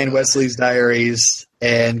 To find Wesley's diaries,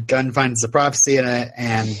 and Gunn finds the prophecy in it,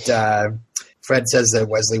 and Fred says that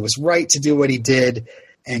Wesley was right to do what he did,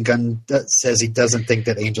 and Gunn says he doesn't think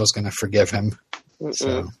that Angel's going to forgive him.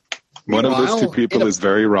 So, one of those two people is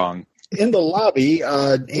very wrong. In the lobby,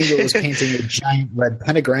 Angel is painting a giant red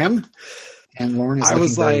pentagram, and Lauren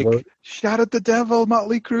is looking like, shout at the devil,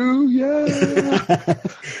 Motley Crue, yeah!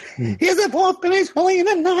 Here's a poor finish, holy in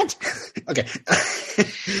a knot. Okay.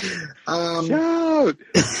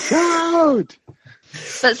 Shout!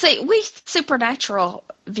 But see, we supernatural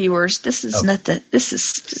viewers, this is nothing. This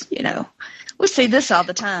is, we see this all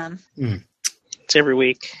the time. It's every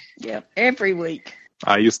week. Yep, every week.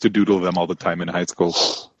 I used to doodle them all the time in high school.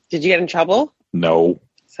 Did you get in trouble? No.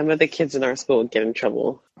 Some of the kids in our school would get in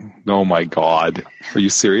trouble. Oh my God. Are you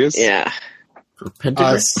serious? Yeah.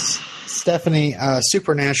 Stephanie,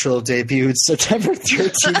 Supernatural debuted September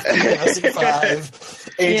 13th, 2005.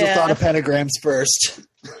 Angel thought of pentagrams first.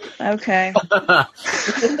 Okay.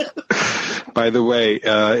 By the way,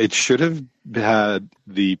 it should have had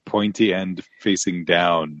the pointy end facing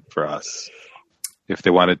down for us if they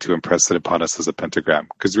wanted to impress it upon us as a pentagram.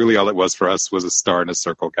 Because really all it was for us was a star and a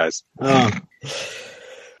circle, guys. Oh.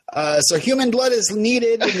 So human blood is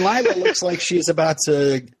needed, and Lila looks like she's about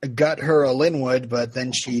to gut her a Linwood, but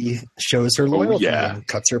then she shows her loyalty and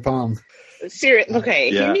cuts her palm. Seriously, okay,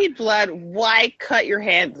 if you need blood, why cut your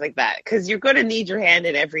hands like that? Because you're going to need your hand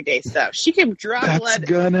in everyday stuff. She can draw blood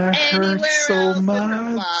gonna anywhere hurt so else much. in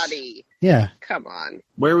her body. Yeah. Come on.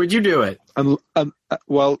 Where would you do it?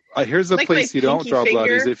 Well, here's a Like place you don't draw blood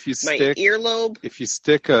is if you stick my earlobe. If you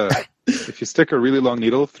stick a really long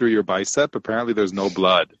needle through your bicep, apparently there's no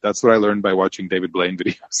blood. That's what I learned by watching David Blaine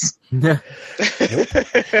videos.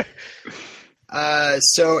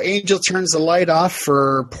 So Angel turns the light off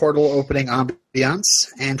for portal opening ambiance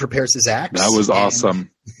and prepares his axe. That was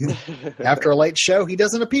awesome. After a light show, he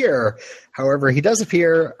doesn't appear. However, he does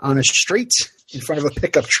appear on a street in front of a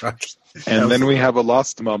pickup truck. And then we have a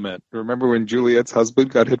lost moment. Remember when Juliet's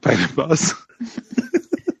husband got hit by the bus?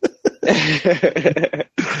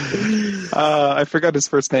 I forgot his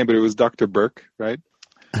first name, but it was Dr. Burke, right?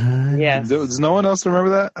 Yes. Does no one else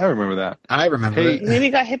remember that? I remember that. I remember it. Maybe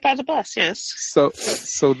he got hit by the bus, yes. So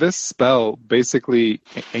this spell, basically,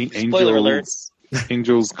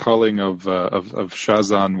 Angel's calling of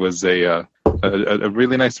Shazan was a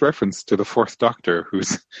really nice reference to the Fourth Doctor, who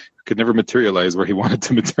could never materialize where he wanted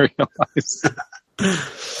to materialize.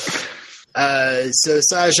 So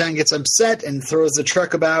Sajan gets upset and throws the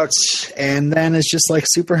truck about, and then is just like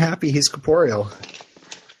super happy he's corporeal.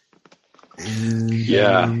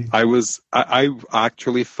 And, I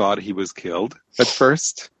actually thought he was killed at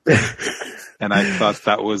first, and I thought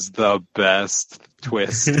that was the best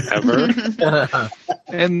twist ever.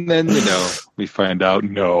 And then we find out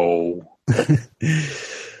no.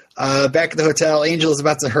 Back at the hotel, Angel is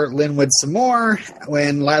about to hurt Linwood some more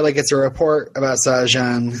when Lila gets a report about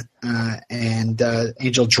Sajan, and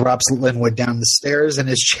Angel drops Linwood down the stairs in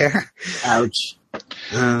his chair. Ouch.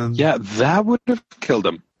 That would have killed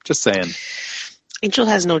him. Just saying. Angel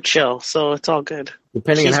has no chill, so it's all good.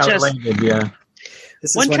 Depending on how it landed,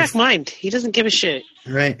 One-track mind. He doesn't give a shit.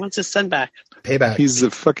 Right. Wants his son back. Payback. He's a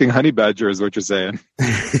fucking honey badger is what you're saying.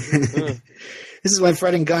 This is when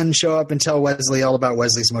Fred and Gunn show up and tell Wesley all about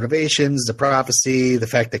Wesley's motivations, the prophecy, the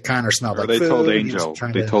fact that Connor smelled like food.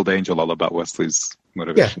 They told Angel all about Wesley's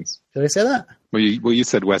motivations. Yeah. Did I say that? Well, you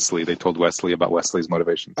said Wesley. They told Wesley about Wesley's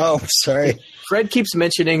motivations. Oh, sorry. Fred keeps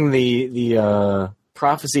mentioning the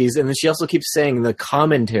prophecies, and then she also keeps saying the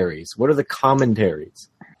commentaries. What are the commentaries?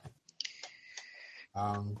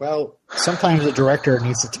 Well, sometimes the director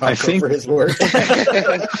needs to talk over his work.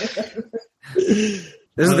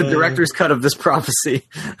 This is the director's cut of this prophecy.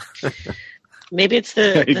 Maybe it's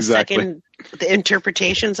the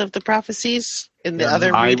interpretations of the prophecies in the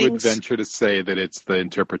other readings. I would venture to say that it's the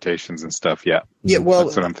interpretations and stuff. Yeah. Yeah. Well,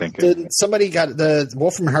 that's what I'm thinking.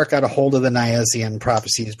 Wolfram Hart got a hold of the Niazian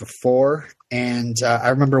prophecies before, and I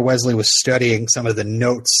remember Wesley was studying some of the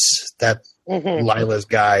notes that Lila's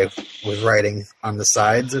guy was writing on the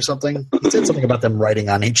sides or something. He said something about them writing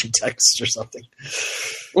on ancient texts or something.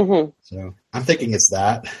 So I'm thinking it's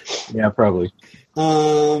that. Yeah, probably.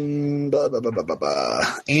 Angel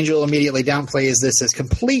immediately downplays this as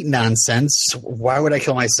complete nonsense. Why would I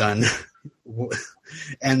kill my son?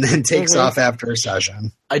 and then takes off after her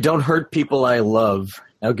session. I don't hurt people I love.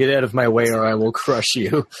 Now get out of my way or I will crush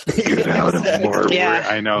you. Get out of more. Yeah.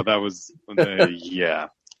 I know, that was, yeah.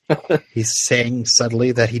 He's saying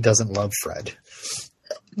subtly that he doesn't love Fred.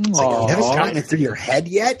 It's like, you haven't gotten it through your head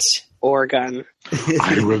yet? Oregon.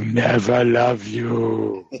 I will never love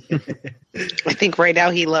you. I think right now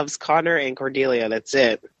he loves Connor and Cordelia. That's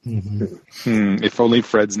it. If only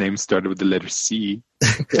Fred's name started with the letter C.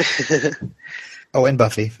 Oh, and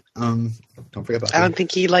Buffy. Don't forget Buffy. I don't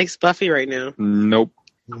think he likes Buffy right now. Nope.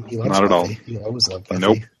 He loves Not at all. Buffy. He always loved Buffy.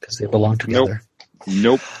 Nope. Because they belong together.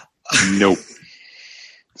 Nope.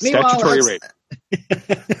 Statutory rape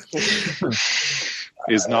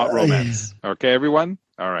is not romance. Okay, everyone?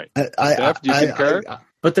 All right. Steph, do you concur?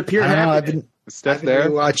 But the pure happiness. Steph there?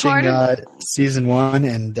 Watching season 1,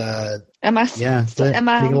 and Am I? yeah, they Am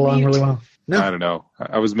I get along mute? really well. No. I don't know.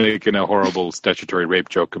 I was making a horrible statutory rape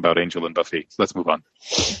joke about Angel and Buffy. So let's move on.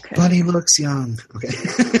 But he looks young. Okay.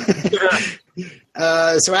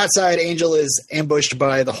 So outside, Angel is ambushed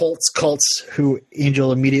by the Holtz cults, who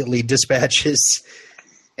Angel immediately dispatches,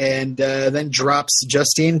 and then drops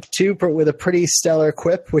Justine too with a pretty stellar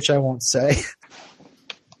quip, which I won't say.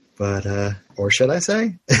 But or should I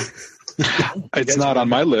say? It's not on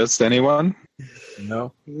my list. Anyone?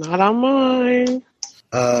 No. Not on mine.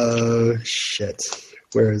 Shit.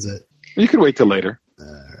 Where is it? You can wait till later. All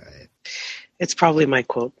right. It's probably my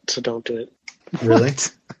quote, so don't do it. Really?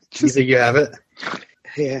 You think you have it?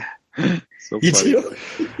 Yeah. So You funny. do?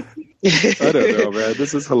 I don't know, man.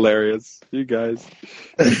 This is hilarious. You guys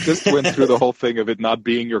just went through the whole thing of it not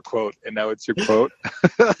being your quote, and now it's your quote.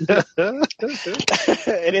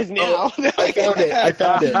 It is now. I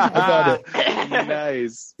found it.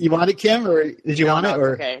 Nice. You want it, Kim, or did you want it?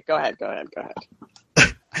 Or Okay, go ahead.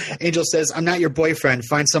 Angel says, "I'm not your boyfriend.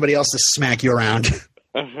 Find somebody else to smack you around."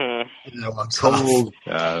 Uh-huh. And that walks off. It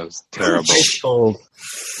was terrible. Cold.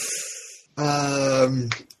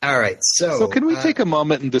 All right. So can we take a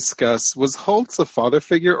moment and discuss, was Holtz a father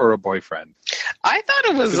figure or a boyfriend? I thought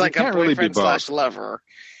it was like a can't really be boyfriend both. / lover.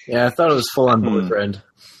 Yeah, I thought it was full-on boyfriend.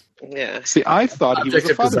 Yeah. See, I thought he was a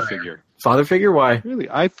Objective father desire. figure. Father figure? Why? Really,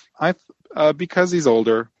 I because he's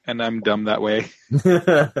older and I'm dumb that way.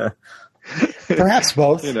 perhaps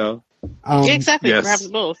both. You know. Yeah, exactly. yes. Perhaps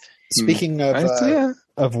both. Speaking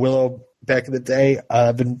of Willow back in the day,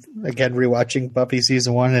 I've been again rewatching Buffy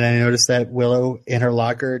season 1, and I noticed that Willow in her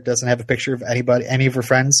locker doesn't have a picture of any of her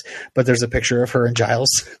friends, but there's a picture of her and Giles.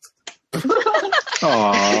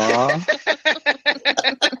 Aww.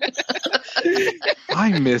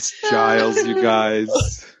 I miss Giles, you guys.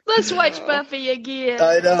 Let's watch Buffy again.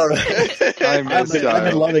 I know. Right? I miss I've been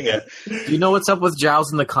Giles. loving it. Do you know what's up with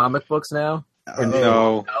Giles in the comic books now?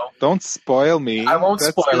 No, don't spoil me. I won't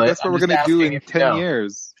spoil it. That's what I'm we're just going to do asking in if you 10 know.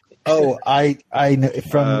 years. Oh, I know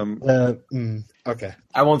from okay.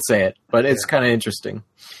 I won't say it, but it's kind of interesting.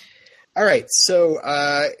 All right. So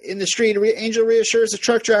in the street, Angel reassures the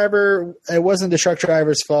truck driver it wasn't the truck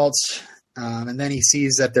driver's fault, and then he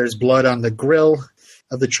sees that there's blood on the grill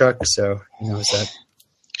of the truck, so he knows that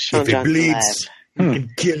Sean if it John's bleeds, you can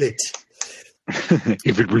kill it.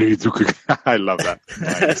 If it bleeds, you could. I love that.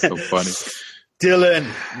 That's so funny.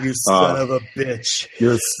 Dylan, you son of a bitch.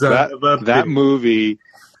 You That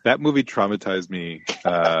movie traumatized me.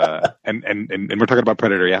 And we're talking about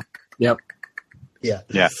Predator, yeah? Yep.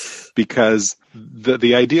 Yeah. Because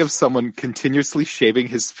the idea of someone continuously shaving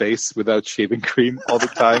his face without shaving cream all the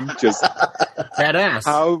time, just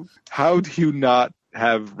Badass. how do you not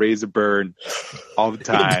have razor burn all the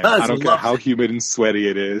time? I don't care how humid and sweaty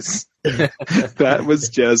it is. That was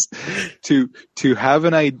just to have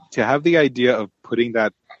the idea of putting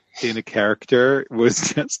that in a character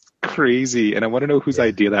was just crazy, and I want to know whose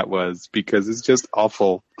idea that was, because it's just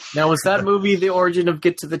awful. Now, was that movie the origin of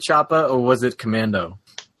Get to the Choppa, or was it Commando?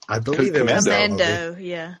 I believe it was Commando,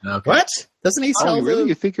 yeah. Okay. What? Doesn't he sell Really?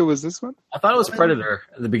 You think it was this one? I thought it was Predator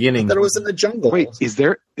at the beginning. that it was in the jungle? Wait, is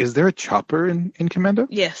there a chopper in Commando?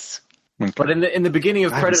 Yes. Okay. But in the beginning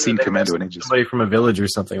of I haven't Predator, seen they Commando in rescued ages. somebody from a village or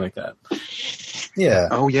something like that. Yeah.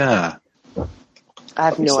 Oh yeah, I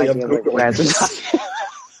have no Obviously, idea I'm what you guys are talking.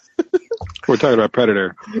 we're talking about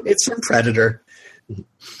Predator. It's from Predator.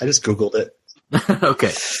 I just Googled it.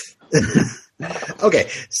 Okay. Okay,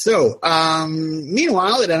 so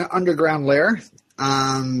meanwhile, at an underground lair,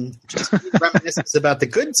 just reminiscence about the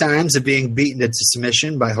good times of being beaten into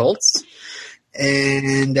submission by Holtz.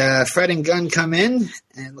 And Fred and Gunn come in,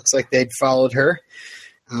 and it looks like they'd followed her.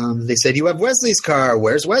 They said, "You have Wesley's car.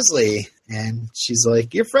 Where's Wesley?" And she's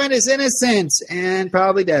like, "Your friend is innocent and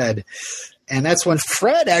probably dead." And that's when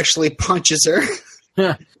Fred actually punches her.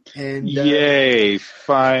 And yay!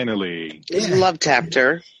 Finally, Love tapped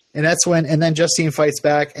her. And that's when, and then Justine fights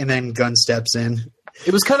back, and then Gunn steps in.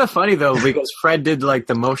 It was kind of funny though because Fred did like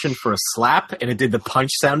the motion for a slap, and it did the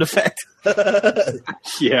punch sound effect.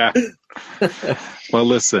 Yeah. Well,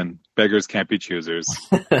 listen, beggars can't be choosers.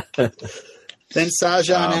 Then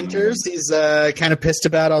Sajan enters. He's kind of pissed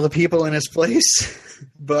about all the people in his place.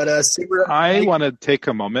 But I want to take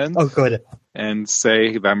a moment go ahead. and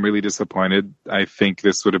say that I'm really disappointed. I think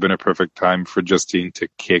this would have been a perfect time for Justine to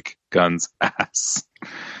kick Gunn's ass.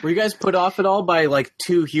 Were you guys put off at all by like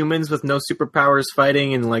two humans with no superpowers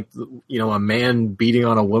fighting and like, you know, a man beating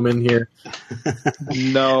on a woman here?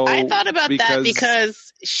 No. I thought about that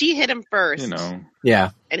because she hit him first. You know. Yeah.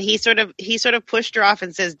 And he sort of pushed her off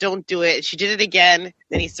and says, "Don't do it." She did it again.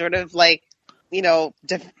 Then he sort of like, you know,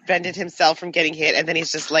 defended himself from getting hit. And then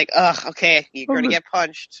he's just like, "Ugh, okay, you're going to get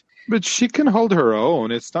punched." But she can hold her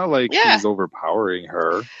own. It's not like he's overpowering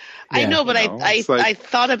her. I know, but I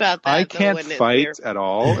thought about that. I can't fight at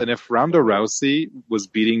all. And if Ronda Rousey was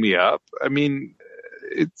beating me up, I mean,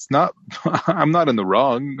 it's not, I'm not in the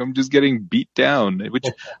wrong. I'm just getting beat down, which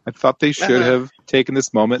I thought they should have taken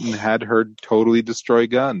this moment and had her totally destroy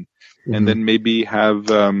Gunn. Mm-hmm. And then maybe have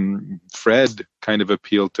Fred kind of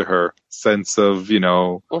appeal to her sense of, you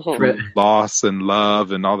know, loss and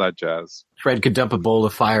love and all that jazz. Fred could dump a bowl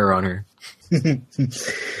of fire on her.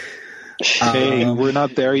 Hey, we're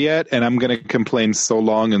not there yet, and I'm going to complain so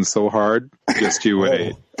long and so hard. Just you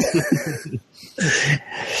wait.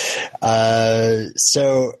 I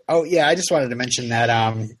just wanted to mention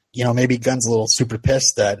that, you know, maybe Gunn's a little super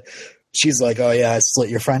pissed that she's like, "Oh yeah, I slit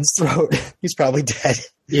your friend's throat. He's probably dead."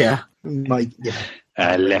 Yeah.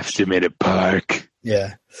 I left him in a park.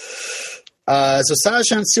 Yeah. So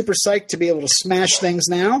Sajan's super psyched to be able to smash things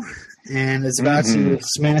now, and is about to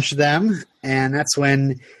smash them, and that's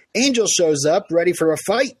when Angel shows up, ready for a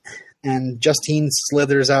fight, and Justine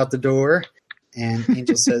slithers out the door, and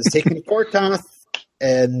Angel says, "Take me to court, Thomas."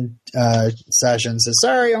 And Sajan says,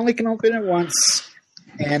 "Sorry, only can open it once."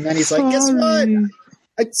 And then he's like, "Guess what?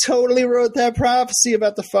 I totally wrote that prophecy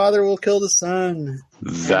about the father will kill the son."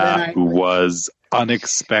 That was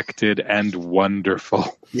unexpected and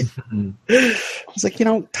wonderful. Yeah. It's like, you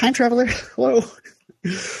know, time traveler, hello.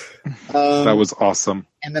 That was awesome.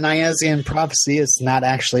 And the Niazian prophecy is not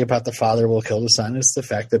actually about the father will kill the son. It's the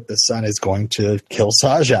fact that the son is going to kill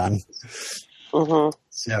Sajan. Mm-hmm.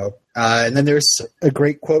 So, and then there's a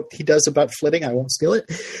great quote he does about flitting. I won't steal it.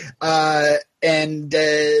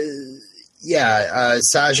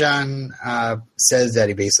 Sajan says that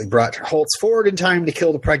he basically brought Holtz forward in time to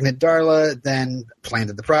kill the pregnant Darla, then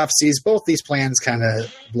planted the prophecies. Both these plans kind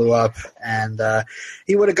of blew up, and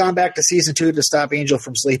he would have gone back to season 2 to stop Angel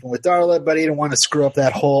from sleeping with Darla, but he didn't want to screw up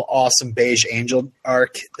that whole awesome beige Angel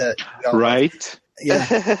arc. Right?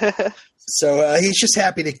 Yeah. So he's just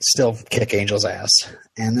happy to still kick Angel's ass.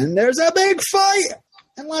 And then there's a big fight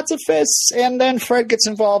and lots of fists, and then Fred gets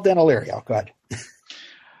involved in Alirio. Go ahead.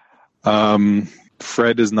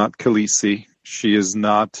 Fred is not Khaleesi. She is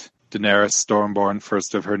not Daenerys Stormborn,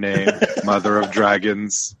 first of her name, mother of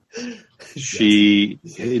dragons. She,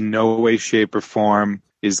 in no way, shape, or form,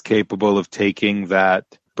 is capable of taking that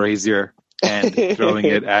brazier and throwing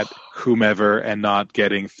it at whomever and not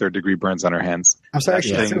getting third-degree burns on her hands. I'm sorry,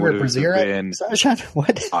 she threw her brazier at?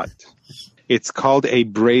 What? Hot. It's called a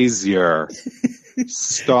brazier.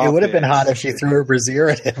 Stop. It would have been hot if she threw her brazier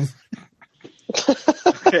at him.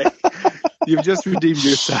 Okay. You've just redeemed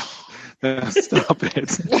yourself. Stop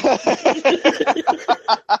it.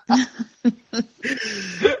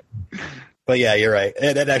 But yeah, you're right.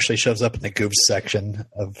 That actually shows up in the Goofs section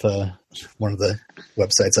of one of the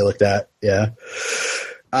websites I looked at. Yeah.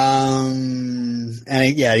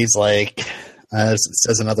 He's like,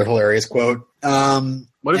 says another hilarious quote.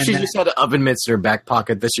 What if she just had oven mitts in her back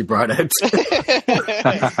pocket that she brought out?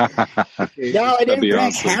 No, I didn't bring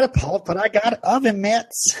a catapult, but I got oven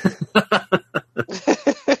mitts.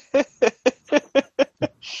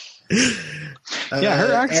 Yeah,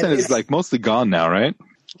 her accent is like mostly gone now, right?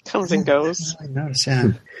 Comes and goes. I noticed,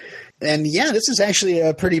 yeah. And yeah, this is actually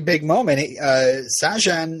a pretty big moment.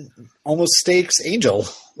 Sajan almost stakes Angel.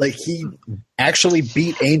 Like, he actually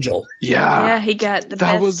beat Angel. Yeah, he got the best.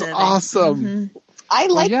 That was awesome. Mm-hmm. I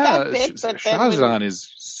like that bit, but Sajan is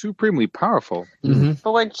supremely powerful. Mm-hmm.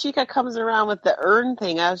 But when Chica comes around with the urn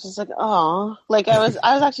thing, I was just like, oh, like I was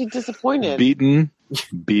actually disappointed. Beaten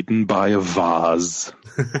by a vase.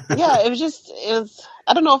 Yeah, it was.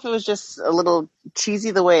 I don't know if it was just a little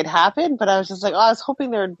cheesy the way it happened, but I was just like, I was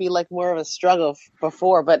hoping there would be like more of a struggle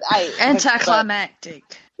before, but anticlimactic.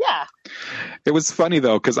 Yeah. It was funny,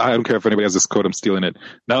 though, because I don't care if anybody has this quote, I'm stealing it.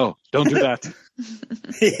 No, don't do that.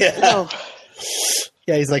 Yeah. No.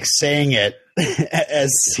 Yeah, he's like saying it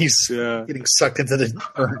as he's getting sucked into the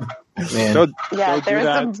burn. Man.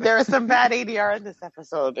 There was some bad ADR in this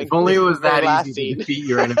episode. If only it was that easy to defeat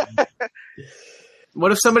your enemy.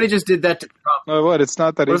 What if somebody just did that to Trump? Oh, what? It's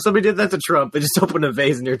not that What if somebody did that to Trump? They just opened a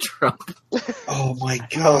vase near Trump. Oh, my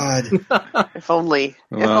God. If only.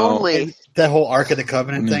 Well, if only. That whole Ark of the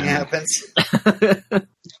Covenant thing happens.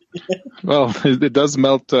 Well, it does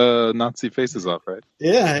melt Nazi faces off, right?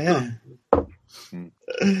 Yeah.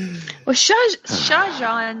 Well, Shah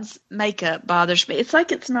Jahan's makeup bothers me. It's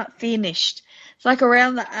like it's not finished. It's like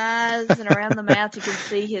around the eyes and around the mouth you can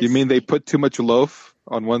see his... You mean they put too much loaf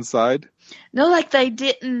on one side? No, like they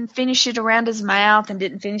didn't finish it around his mouth and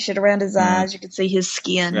didn't finish it around his eyes. You could see his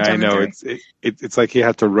skin. Yeah, I know. It's like he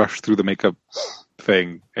had to rush through the makeup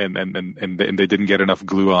thing and they didn't get enough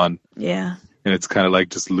glue on. Yeah. And it's kind of like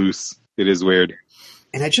just loose. It is weird.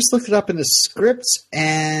 And I just looked it up in the script,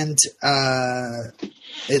 and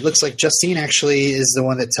it looks like Justine actually is the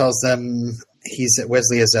one that tells them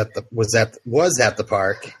Wesley was at the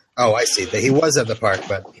park. Oh, I see. He was at the park,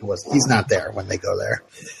 but he's not there when they go there.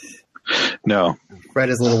 No. Fred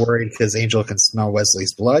is a little worried because Angel can smell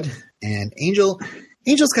Wesley's blood, and Angel's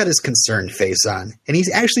got his concerned face on, and he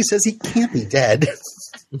actually says he can't be dead.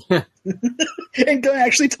 And Gunn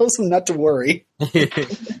actually tells him not to worry.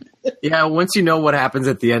 Yeah, once you know what happens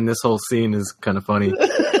at the end, this whole scene is kind of funny.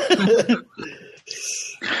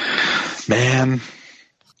 Man,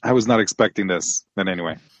 I was not expecting this. But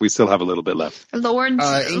anyway, we still have a little bit left.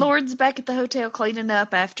 Lord's back at the hotel cleaning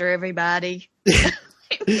up after everybody.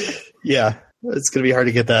 Yeah, it's going to be hard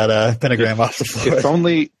to get that pentagram off the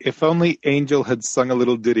floor. If only Angel had sung a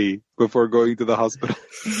little ditty before going to the hospital.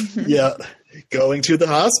 Yeah, going to the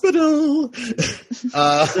hospital. Is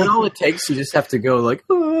that all it takes? You just have to go like,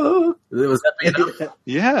 oh. Was that big enough?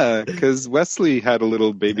 Yeah, because Wesley had a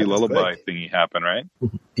little baby lullaby thingy happen, right?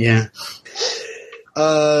 Yeah.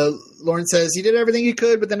 Lauren says, you did everything you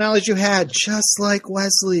could with the knowledge you had, just like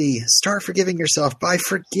Wesley. Start forgiving yourself by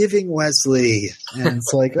forgiving Wesley. And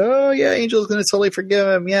it's like, oh, yeah, Angel's going to totally forgive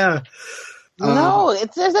him. Yeah. No,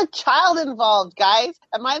 there's a child involved, guys.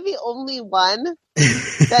 Am I the only one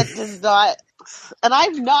that does not? And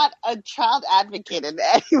I'm not a child advocate in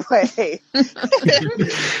any way.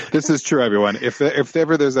 This is true, everyone. If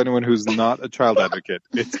ever there's anyone who's not a child advocate,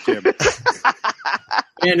 it's Kim.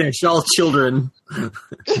 Banish all children.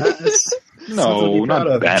 No,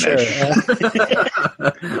 not banish. Sure.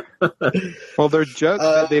 Well, they're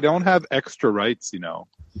just they don't have extra rights, you know.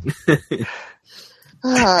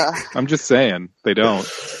 I'm just saying they don't.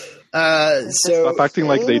 Stop acting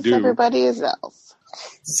like they do. Everybody else.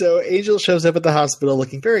 So Angel shows up at the hospital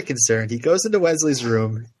looking very concerned. He goes into Wesley's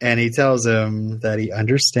room and he tells him that he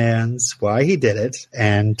understands why he did it,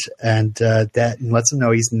 and lets him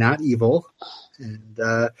know he's not evil,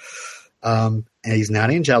 and he's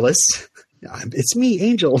not angelus. It's me,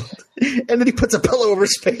 Angel. And then he puts a pillow over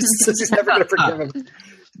his face and says he's never going to forgive him.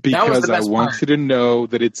 Because I want you to know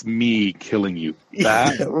that it's me killing you.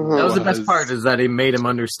 That was the best part, is that he made him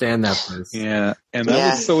understand that first. Yeah, and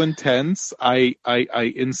that was so intense, I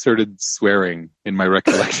inserted swearing in my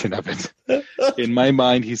recollection of it. In my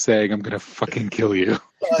mind, he's saying, I'm going to fucking kill you.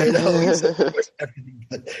 I know.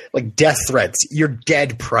 Like death threats. You're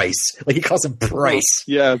dead, Price. Like he calls him Price.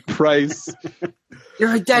 Yeah, Price.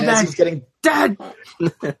 You're a dead man. He's getting dead.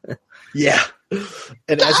 Yeah.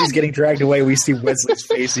 And as he's getting dragged away, we see Wesley's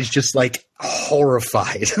face. He's just like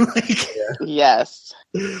horrified. Yes.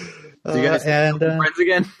 Do you guys friends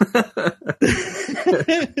again?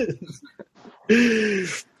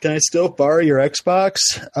 Can I still borrow your Xbox?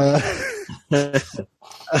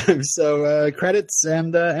 So credits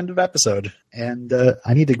and end of episode. And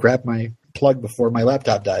I need to grab my plug before my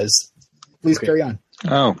laptop dies. Please carry on.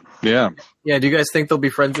 Oh, yeah. Yeah, do you guys think they'll be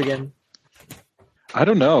friends again? I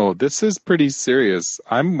don't know. This is pretty serious.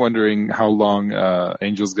 I'm wondering how long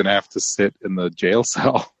Angel's going to have to sit in the jail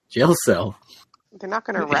cell. Jail cell? They're not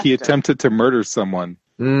going to arrest He him. attempted to murder someone.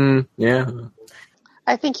 Yeah.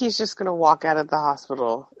 I think he's just going to walk out of the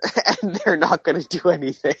hospital and they're not going to do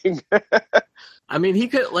anything. I mean, he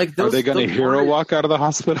could, like, those... Are they going to hero walk out of the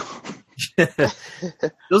hospital?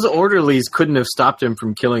 Those orderlies couldn't have stopped him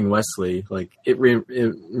from killing Wesley. Like, in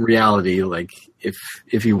reality, like,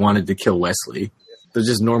 if he wanted to kill Wesley. They're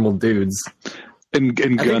just normal dudes. And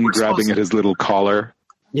Gunn grabbing at his little collar.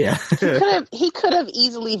 Yeah. he could have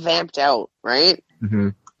easily vamped out, right?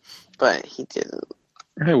 Mm-hmm. But he didn't.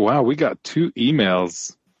 Hey, wow, we got 2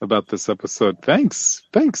 emails about this episode. Thanks,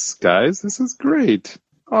 guys. This is great.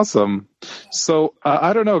 Awesome. So,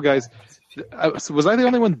 I don't know, guys. Was I the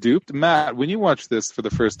only one duped? Matt, when you watched this for the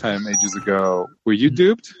first time ages ago, were you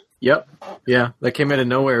duped? Yep. Yeah, that came out of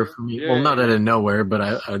nowhere for me. Yeah. Well, not out of nowhere, but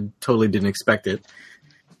I totally didn't expect it.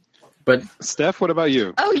 But Steph, what about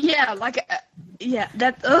you? Oh yeah,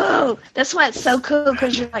 that's why it's so cool,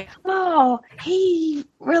 because you're like, oh, he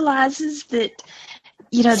realizes that,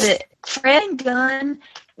 that Fred and Gunn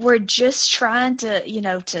were just trying to,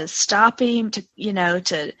 to stop him, to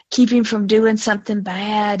keep him from doing something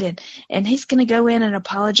bad, and he's going to go in and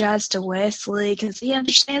apologize to Wesley because he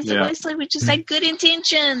understands that Wesley would just had good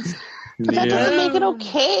intentions. But that doesn't make it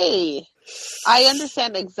okay. I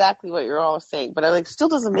understand exactly what you're all saying, but it still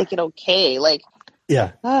doesn't make it okay.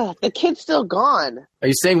 The kid's still gone. Are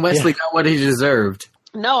you saying Wesley got what he deserved?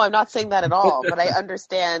 No, I'm not saying that at all, but I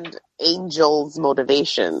understand Angel's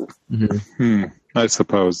motivation. Mm-hmm. I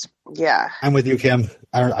suppose. Yeah. I'm with you, Kim.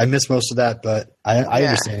 I missed most of that, but I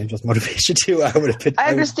understand Angel's motivation too. I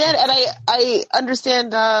understand, and I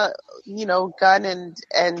understand, Gunn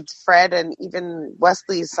and Fred and even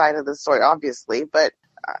Wesley's side of the story, obviously, but,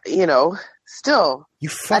 still. You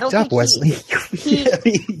fucked up, Wesley.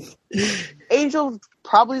 Angel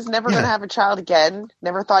probably is never going to have a child again.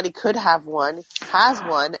 Never thought he could have one. Has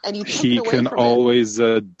one, and you took it away can from always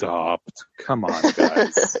adopt. Come on,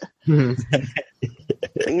 guys. It's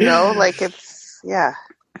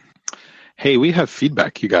Hey, we have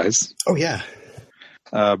feedback, you guys. Oh yeah.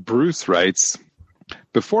 Bruce writes,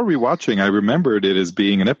 before rewatching, I remembered it as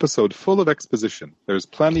being an episode full of exposition. There's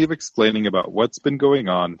plenty of explaining about what's been going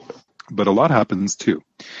on, but a lot happens too.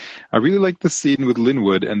 I really liked the scene with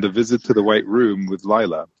Linwood and the visit to the White Room with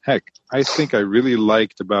Lila. Heck, I think I really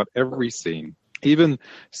liked about every scene. Even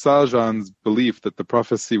Sajan's belief that the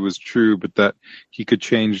prophecy was true, but that he could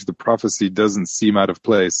change the prophecy doesn't seem out of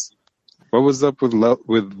place. What was up with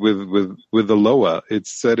the Loa? It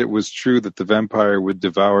said it was true that the vampire would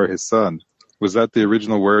devour his son. Was that the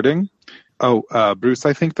original wording? Oh, Bruce,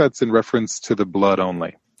 I think that's in reference to the blood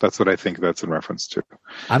only. That's what I think that's in reference to.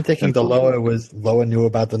 I'm thinking Loa knew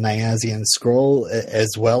about the Niazian scroll as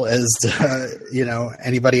well as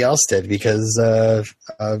anybody else did, because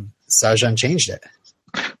Sajan changed it.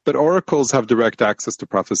 But oracles have direct access to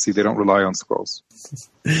prophecy. They don't rely on scrolls.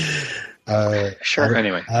 Sure.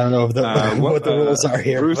 Anyway, I don't know what the rules are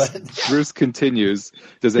here. Bruce continues.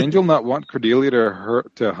 Does Angel not want Cordelia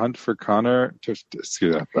to hunt for Connor? Does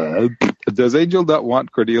Angel not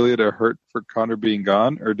want Cordelia to hurt for Connor being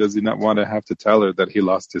gone, or does he not want to have to tell her that he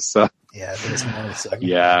lost his son? Yeah, there's more of a second.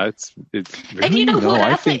 Yeah, it's really, and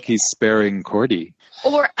I think he's sparing Cordy.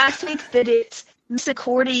 Or I think that it's Mr.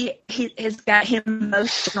 Cordy has got him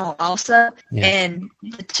emotional also, and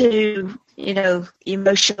the two,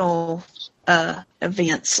 emotional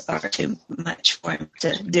events are too much for him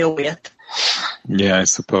to deal with. Yeah, I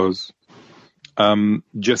suppose.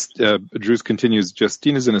 Drews continues.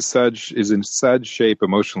 Justine is in sad shape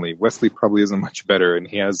emotionally. Wesley probably isn't much better, and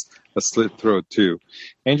he has a slit throat too.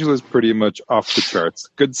 Angel is pretty much off the charts.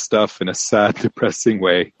 Good stuff in a sad, depressing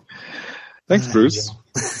way. Thanks, Bruce.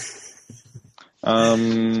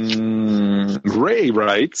 Ray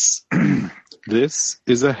writes, this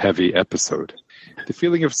is a heavy episode. The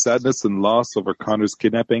feeling of sadness and loss over Connor's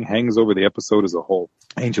kidnapping hangs over the episode as a whole.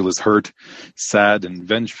 Angel is hurt, sad, and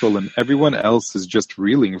vengeful, and everyone else is just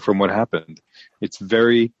reeling from what happened. It's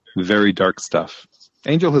very, very dark stuff.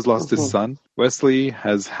 Angel has lost his son. Wesley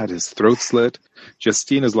has had his throat slit.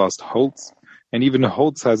 Justine has lost Holtz. And even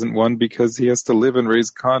Holtz hasn't won because he has to live and raise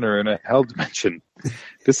Connor in a hell dimension.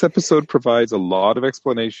 This episode provides a lot of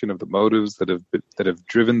explanation of the motives that have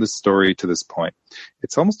driven the story to this point.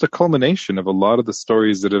 It's almost a culmination of a lot of the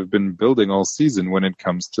stories that have been building all season when it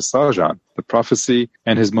comes to Sajan, the prophecy,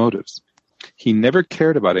 and his motives. He never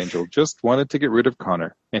cared about Angel, just wanted to get rid of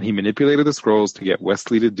Connor, and he manipulated the scrolls to get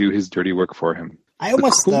Wesley to do his dirty work for him. I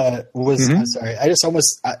almost I'm sorry. I just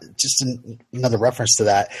almost just another reference to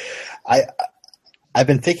that. I've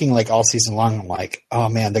been thinking all season long, I'm like, oh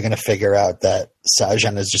man, they're going to figure out that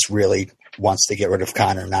Sajan is just really wants to get rid of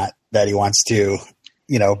Connor, not that he wants to,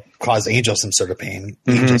 cause Angel some sort of pain,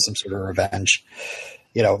 Angel some sort of revenge.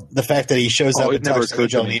 The fact that he shows up and talks to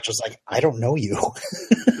Angel and Angel's like, I don't know you.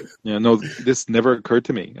 Yeah, no, this never occurred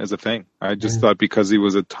to me as a thing. I just thought because he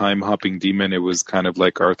was a time-hopping demon, it was kind of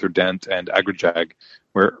like Arthur Dent and Agrajag,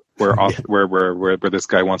 where this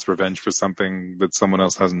guy wants revenge for something that someone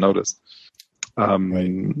else hasn't noticed.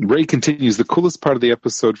 Ray continues, the coolest part of the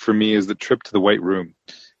episode for me is the trip to the White Room.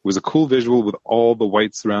 It was a cool visual with all the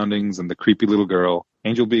white surroundings and the creepy little girl.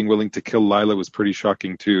 Angel being willing to kill Lila was pretty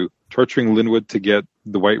shocking too. Torturing Linwood to get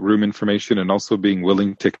the White Room information and also being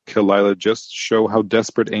willing to kill Lila just show how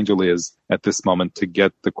desperate Angel is at this moment to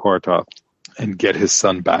get the Quartoth and get his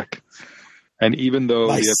son back. And even though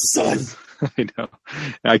my the episode son. I know.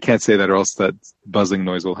 I can't say that or else that buzzing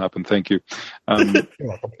noise will happen. Thank you. And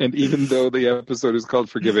even though the episode is called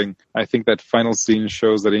Forgiving, I think that final scene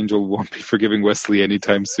shows that Angel won't be forgiving Wesley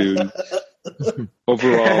anytime soon.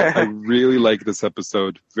 Overall, I really like this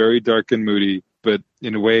episode. Very dark and moody, but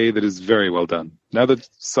in a way that is very well done. Now that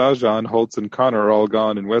Sajan, Holtz, and Connor are all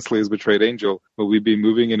gone and Wesley has betrayed Angel, will we be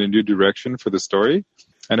moving in a new direction for the story?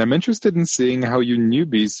 And I'm interested in seeing how you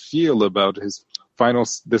newbies feel about this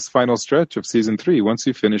final stretch of season 3 once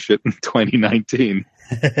you finish it in 2019.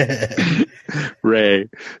 Ray.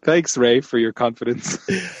 Thanks, Ray, for your confidence.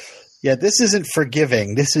 Yeah, this isn't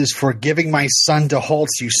forgiving. This is forgiving my son to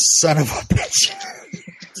Holtz, you son of a bitch.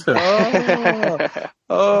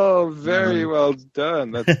 Very well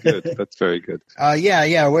done. That's good. That's very good.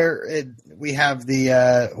 Yeah. We have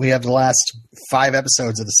the last 5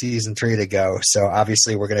 episodes of the season 3 to go. So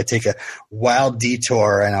obviously we're going to take a wild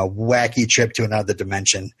detour and a wacky trip to another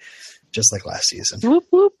dimension, just like last season. Whoop,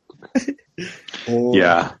 whoop.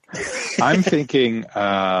 Yeah, I'm thinking,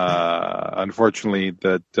 unfortunately,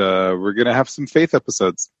 that we're going to have some Faith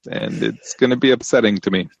episodes, and it's going to be upsetting to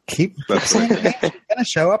me. Keep saying Faith's going to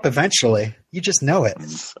show up eventually. You just know it.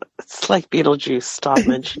 It's like Beetlejuice. Stop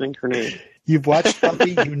mentioning her name. You've watched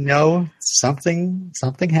Buffy. You know something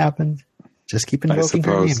happened. Just keep invoking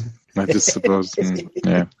her name. I just suppose.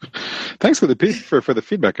 Yeah. Thanks for the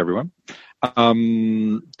feedback, everyone.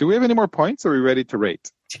 Do we have any more points? Or are we ready to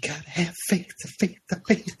rate? You gotta have faith.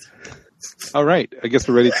 All right. I guess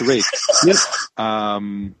we're ready to rate. Yes.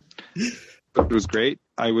 It was great.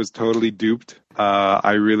 I was totally duped.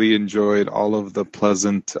 I really enjoyed all of the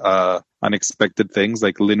pleasant, unexpected things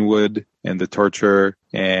like Linwood and the torture.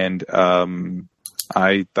 And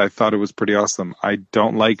I thought it was pretty awesome. I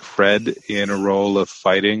don't like Fred in a role of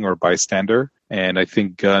fighting or bystander. And I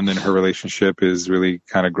think Gunn and her relationship is really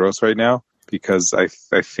kind of gross right now, because I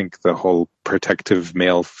think the whole protective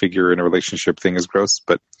male figure in a relationship thing is gross.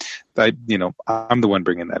 But I'm the one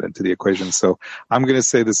bringing that into the equation. So I'm going to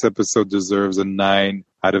say this episode deserves a 9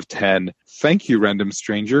 out of 10. Thank you, random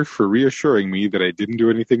stranger, for reassuring me that I didn't do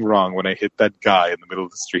anything wrong when I hit that guy in the middle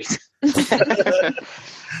of the street.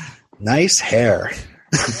 Nice hair.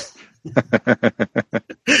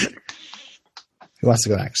 Who wants to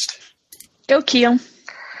go next? Go, Keel.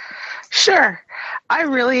 Sure. I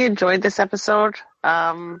really enjoyed this episode.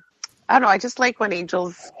 I don't know. I just like when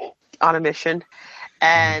Angel's on a mission,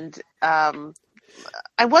 and I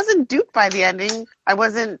wasn't duped by the ending. I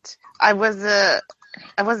wasn't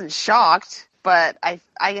shocked, but I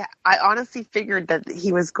honestly figured that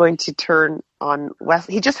he was going to turn on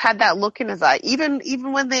Wesley. He just had that look in his eye.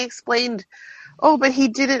 Even when they explained, oh, but he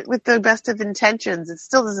did it with the best of intentions, it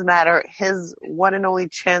still doesn't matter. His one and only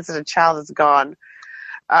chance at a child is gone.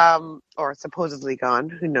 Or supposedly gone.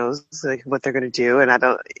 Who knows what they're going to do? And I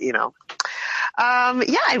don't,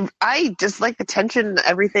 I just like the tension,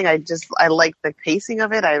 everything. I like the pacing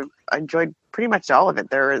of it. I enjoyed pretty much all of it.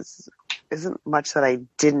 There isn't much that I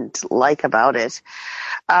didn't like about it.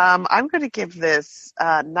 I'm going to give this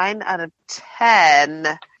 9 out of 10.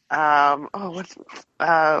 9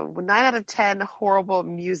 out of 10 horrible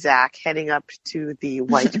Muzak heading up to the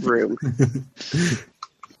White Room.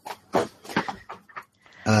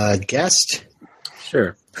 Guest?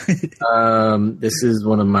 Sure. This is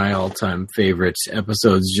one of my all-time favorite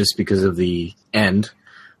episodes just because of the end.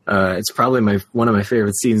 It's probably one of my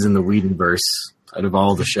favorite scenes in the Whedonverse out of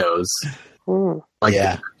all the shows.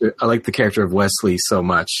 I like the character of Wesley so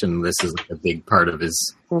much, and this is a big part of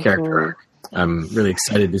his character arc. I'm really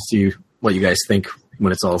excited to see what you guys think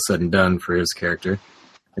when it's all said and done for his character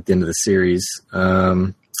at the end of the series.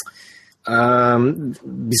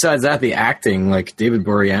 Besides that, the acting, like David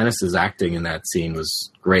Boreanaz's acting in that scene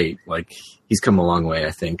was great. Like, he's come a long way,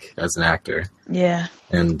 I think, as an actor. Yeah.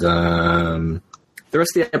 And the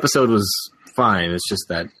rest of the episode was fine. It's just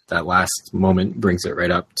that last moment brings it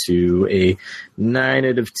right up to a 9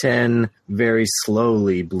 out of 10 very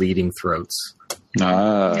slowly bleeding throats.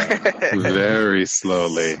 Very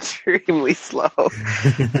slowly. Extremely slow.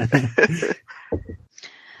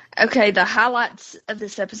 Okay, the highlights of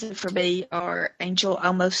this episode for me are Angel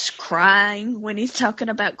almost crying when he's talking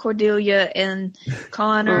about Cordelia and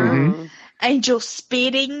Connor. Mm-hmm. Angel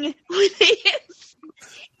spitting when he is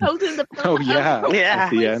holding the at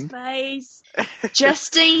the end. Face.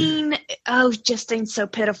 Justine, Justine's so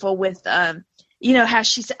pitiful with, how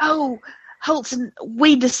she said, Holton,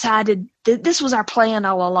 we decided that this was our plan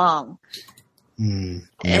all along. Nope.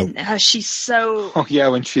 And how she's so... Oh, yeah,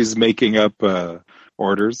 when she's making up...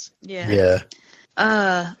 orders. Yeah.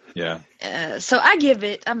 So I give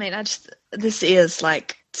it. I mean, this is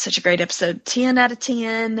like such a great episode. 10 out of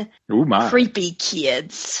 10. Ooh, my. Creepy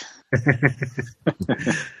kids.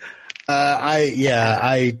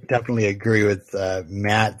 I definitely agree with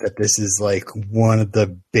Matt that this is like one of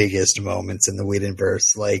the biggest moments in the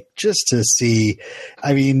Whedonverse. Like, just to see,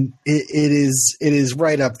 I mean, it is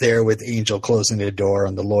right up there with Angel closing the door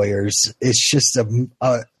on the lawyers. It's just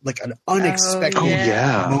like an unexpected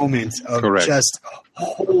moment of just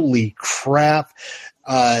holy crap,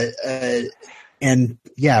 and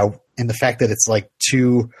the fact that it's like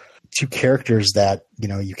two characters that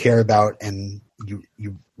you care about, and you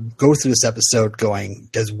go through this episode going,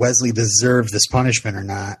 does Wesley deserve this punishment or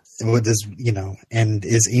not? And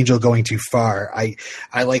is Angel going too far? I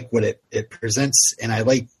like what it presents, and I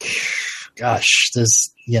like,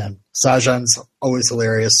 Sajan's always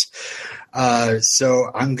hilarious.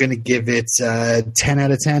 So I'm going to give it 10 out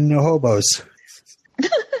of 10 no hobos,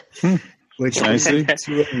 which is to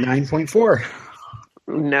 9.4.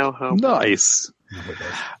 No hobo. Nice.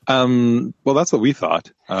 Well, that's what we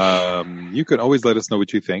thought. You can always let us know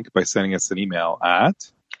what you think by sending us an email at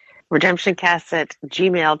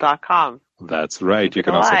redemptioncast@gmail.com. That's right. You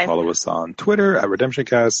can also follow us on Twitter at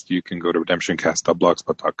redemptioncast. You can go to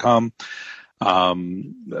redemptioncast.blogspot.com.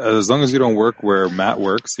 As long as you don't work where Matt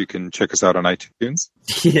works, you can check us out on iTunes.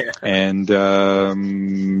 Yeah. And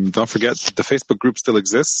don't forget, the Facebook group still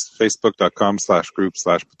exists,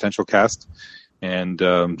 facebook.com/group/potentialcast. And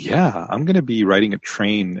I'm going to be riding a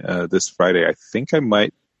train this Friday. I think I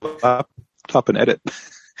might top and edit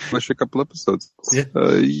a couple episodes. Yeah.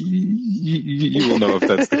 You will know if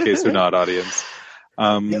that's the case or not, audience.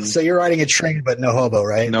 So you're riding a train, but no hobo,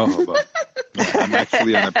 right? No hobo. I'm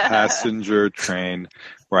actually on a passenger train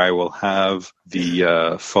where I will have the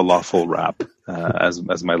falafel wrap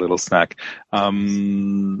as my little snack.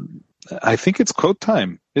 I think it's quote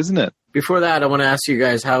time, isn't it? Before that, I want to ask you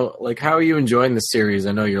guys how are you enjoying the series?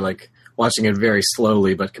 I know you're like watching it very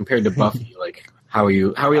slowly, but compared to Buffy, like how are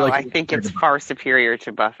you I think it's far superior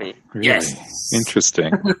to Buffy. Really? Yes.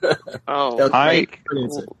 Interesting.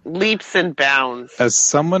 Leaps and bounds. As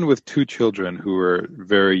someone with 2 children who are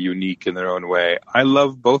very unique in their own way, I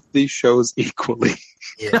love both these shows equally.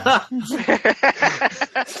 Yeah.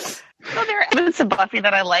 So there are elements of Buffy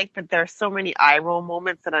that I like, but there are so many eye roll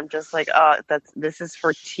moments that I'm just like, this is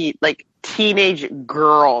for teenage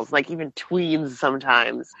girls, like even tweens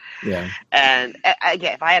sometimes. Yeah. And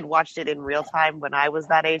again, if I had watched it in real time when I was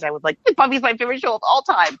that age, I would like, Buffy's my favorite show of all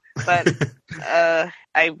time. But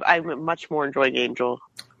I'm much more enjoying Angel.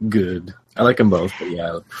 Good. I like them both, but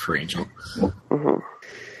yeah, I prefer Angel. Mm-hmm.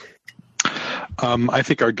 I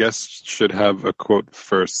think our guests should have a quote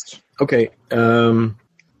first. Okay.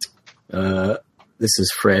 This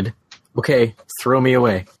is Fred. Okay, throw me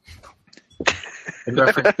away.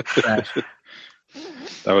 That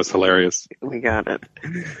was hilarious. We got it.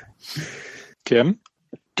 Kim?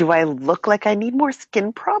 Do I look like I need more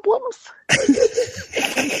skin problems?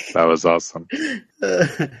 That was awesome.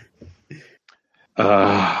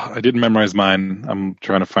 I didn't memorize mine. I'm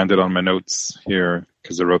trying to find it on my notes here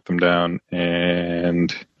because I wrote them down,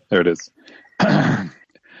 and there it is.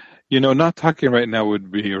 Not talking right now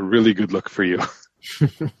would be a really good look for you.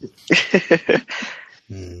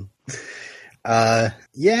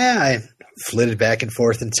 I flitted back and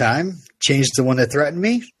forth in time, changed the one that threatened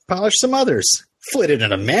me, polished some others, flitted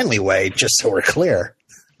in a manly way, just so we're clear.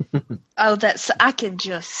 I could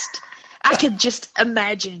just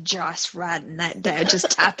imagine Joss writing that down,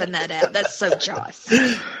 just typing that out. That's so Joss.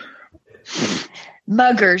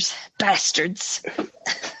 Muggers, bastards.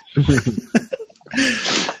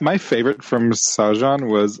 My favorite from Sajan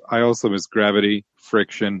was, I also miss gravity,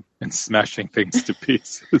 friction, and smashing things to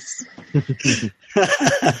pieces.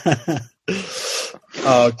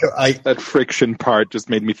 That friction part just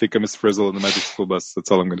made me think of Miss Frizzle in the Magic School Bus. That's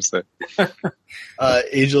all I'm going to say.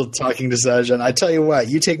 Angel talking to Sajan. I tell you what,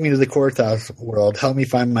 you take me to the courthouse world. Help me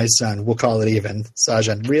find my son. We'll call it even.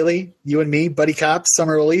 Sajan, really? You and me, buddy cops,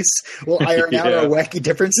 summer release? We'll iron out our wacky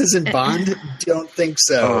differences in Bond? Don't think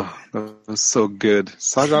so. Oh, that was so good.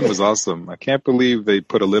 Sajan was awesome. I can't believe they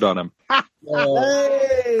put a lid on him. Hey!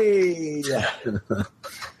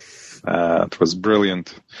 It was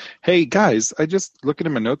brilliant. Hey, guys, I just looking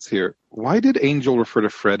at my notes here. Why did Angel refer to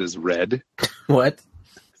Fred as Red? What?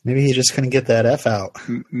 Maybe he just couldn't get that F out.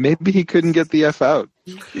 Maybe he couldn't get the F out.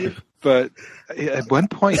 But at one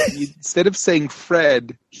point, instead of saying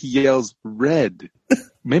Fred, he yells Red.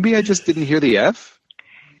 Maybe I just didn't hear the F.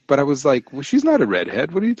 But I was like, well, she's not a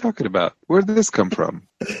redhead. What are you talking about? Where did this come from?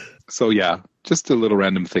 So, yeah, just a little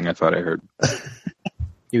random thing I thought I heard.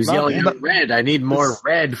 He was yelling at red. I need more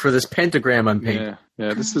red for this pentagram I'm painting.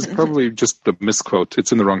 Yeah, this is probably just a misquote.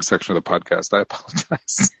 It's in the wrong section of the podcast. I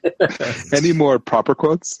apologize. Any more proper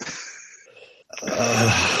quotes?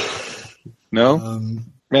 No?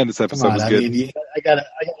 Man, this episode was good. I mean, I got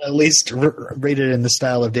at least rate it in the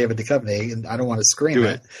style of David Duchovny, and I don't want to scream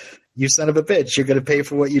it. You son of a bitch! You're going to pay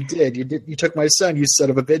for what you did. You took my son. You son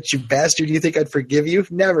of a bitch! You bastard! You think I'd forgive you?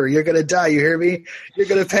 Never! You're going to die. You hear me? You're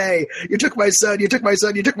going to pay. You took my son. You took my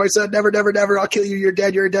son. You took my son. Never, never, never! I'll kill you. You're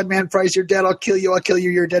dead. You're a dead man. Price. You're dead. I'll kill you. I'll kill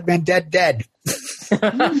you. You're a dead man. Dead. Dead.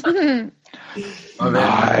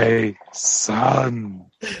 My son.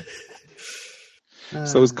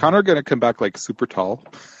 So is Connor going to come back like super tall?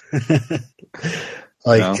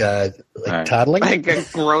 Toddling? Like a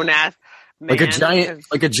grown ass man.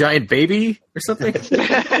 Like a giant baby or something?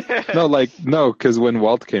 No, because when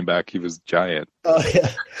Walt came back, he was giant. Oh,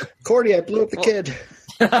 yeah. Cordy, I blew up the kid.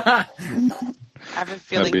 I have a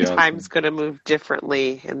feeling time's going to move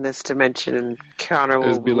differently in this dimension, and Connor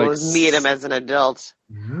will meet him as an adult.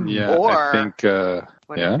 Yeah, or I think...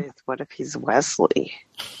 What if he's Wesley?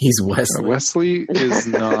 He's Wesley. Wesley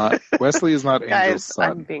is not Angel's Guys,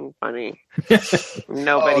 son. I'm being funny.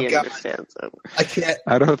 Nobody understands him. I can't.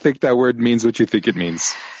 I don't think that word means what you think it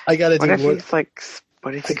means. I gotta do.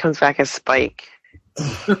 What if he comes back as Spike?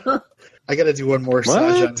 I gotta do one more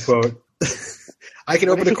Sajan quote. I can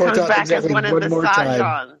open the court top exactly one more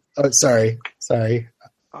time. Oh, sorry.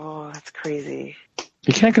 Oh, that's crazy.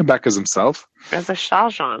 He can't come back as himself. As a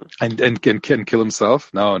Shahjahan. And can kill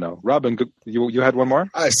himself? No. Robin, you had one more?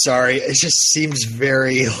 Sorry. It just seems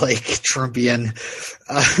very, Trumpian.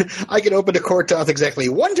 I can open the court top exactly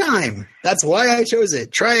one time. That's why I chose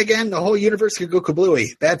it. Try again. The whole universe could go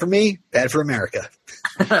kablooey. Bad for me, bad for America.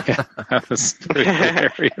 Yeah, that was pretty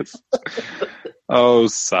hilarious. Oh,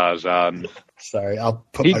 Sajan. Sorry, I'll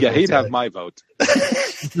put he'd have my vote.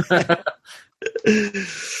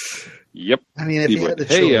 Yep. I mean, if he had the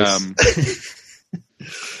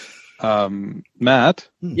choice. Matt.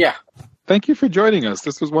 Yeah. Thank you for joining us.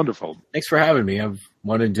 This was wonderful. Thanks for having me. I've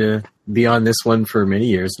wanted to be on this one for many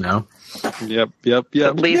years now. Yep.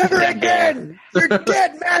 Never again. You're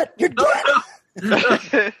dead, Matt. You're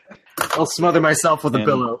dead. I'll smother myself with a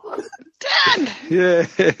pillow. Dad!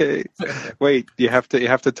 Yay! Wait, you have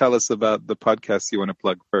to tell us about the podcast you want to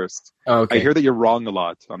plug first. Oh, okay. I hear that you're wrong a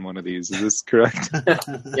lot on one of these. Is this correct?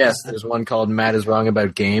 Yes, there's one called Matt is Wrong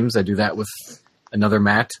About Games. I do that with another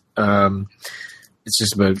Matt. It's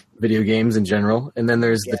just about video games in general. And then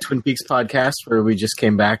there's the Twin Peaks podcast, where we just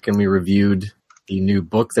came back and we reviewed the new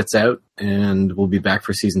book that's out, and we'll be back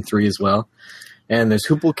for season 3 as well. And there's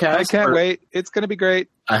Hooplecast. I can't wait. It's going to be great.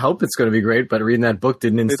 I hope it's going to be great, but reading that book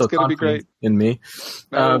didn't instill confidence in me.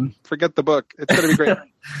 No, forget the book. It's going to be great.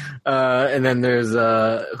 And then there's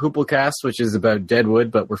Hooplecast, which is about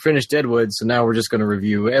Deadwood, but we're finished Deadwood, so now we're just going to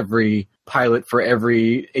review every pilot for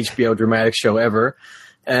every HBO dramatic show ever.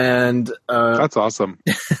 And that's awesome.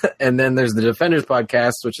 And then there's the Defenders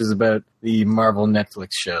podcast, which is about the Marvel Netflix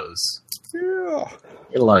shows. Yeah.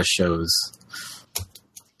 A lot of shows.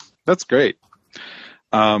 That's great.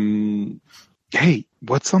 Hey,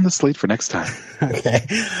 what's on the slate for next time? Okay.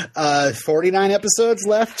 49 episodes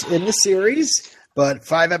left in the series, but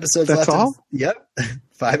 5 episodes left. That's all? Yep.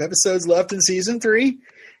 5 episodes left in season 3.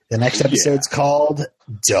 The next episode's called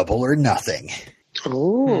Double or Nothing.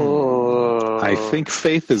 Ooh. I think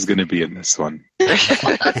Faith is going to be in this one.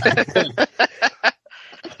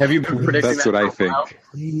 Have you been predicting That's what I think.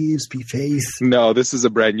 Please be Faith. No, this is a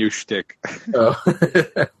brand new shtick. Oh.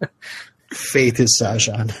 Faith is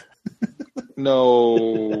Sajan.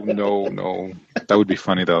 No. That would be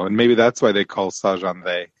funny, though. And maybe that's why they call Sajan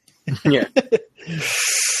they. Yeah.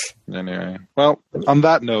 Anyway. Well, on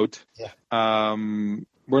that note, I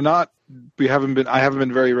haven't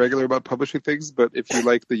been very regular about publishing things, but if you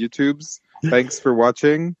like the YouTubes, thanks for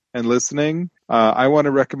watching and listening. I want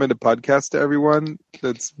to recommend a podcast to everyone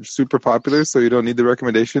that's super popular, so you don't need the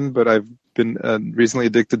recommendation, but I've been recently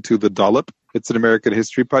addicted to The Dollop. It's an American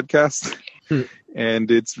history podcast,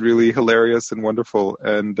 and it's really hilarious and wonderful,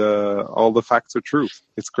 and all the facts are true.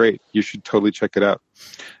 It's great. You should totally check it out.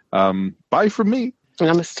 Bye from me.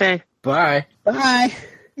 Namaste. Bye. Bye.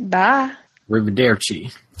 Bye.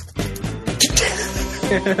 Arrivederci.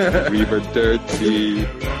 Arrivederci.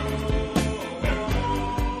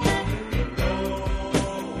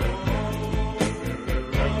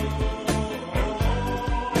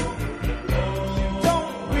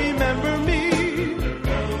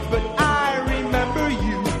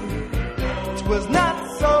 Was not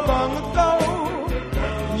so long ago.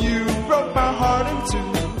 You broke my heart in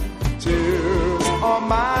two. Tears on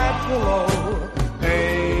my pillow,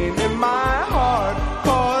 pain in my heart.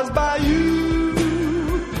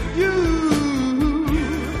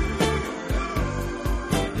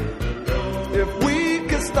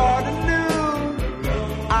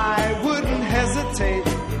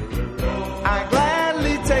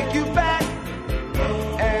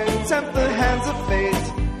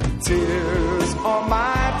 tears on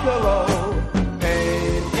my pillow,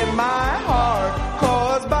 pain in my heart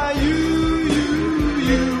caused by you.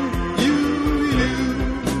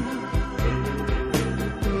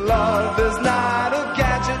 Love is not a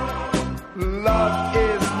gadget, love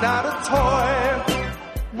is not a toy.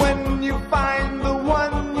 When you find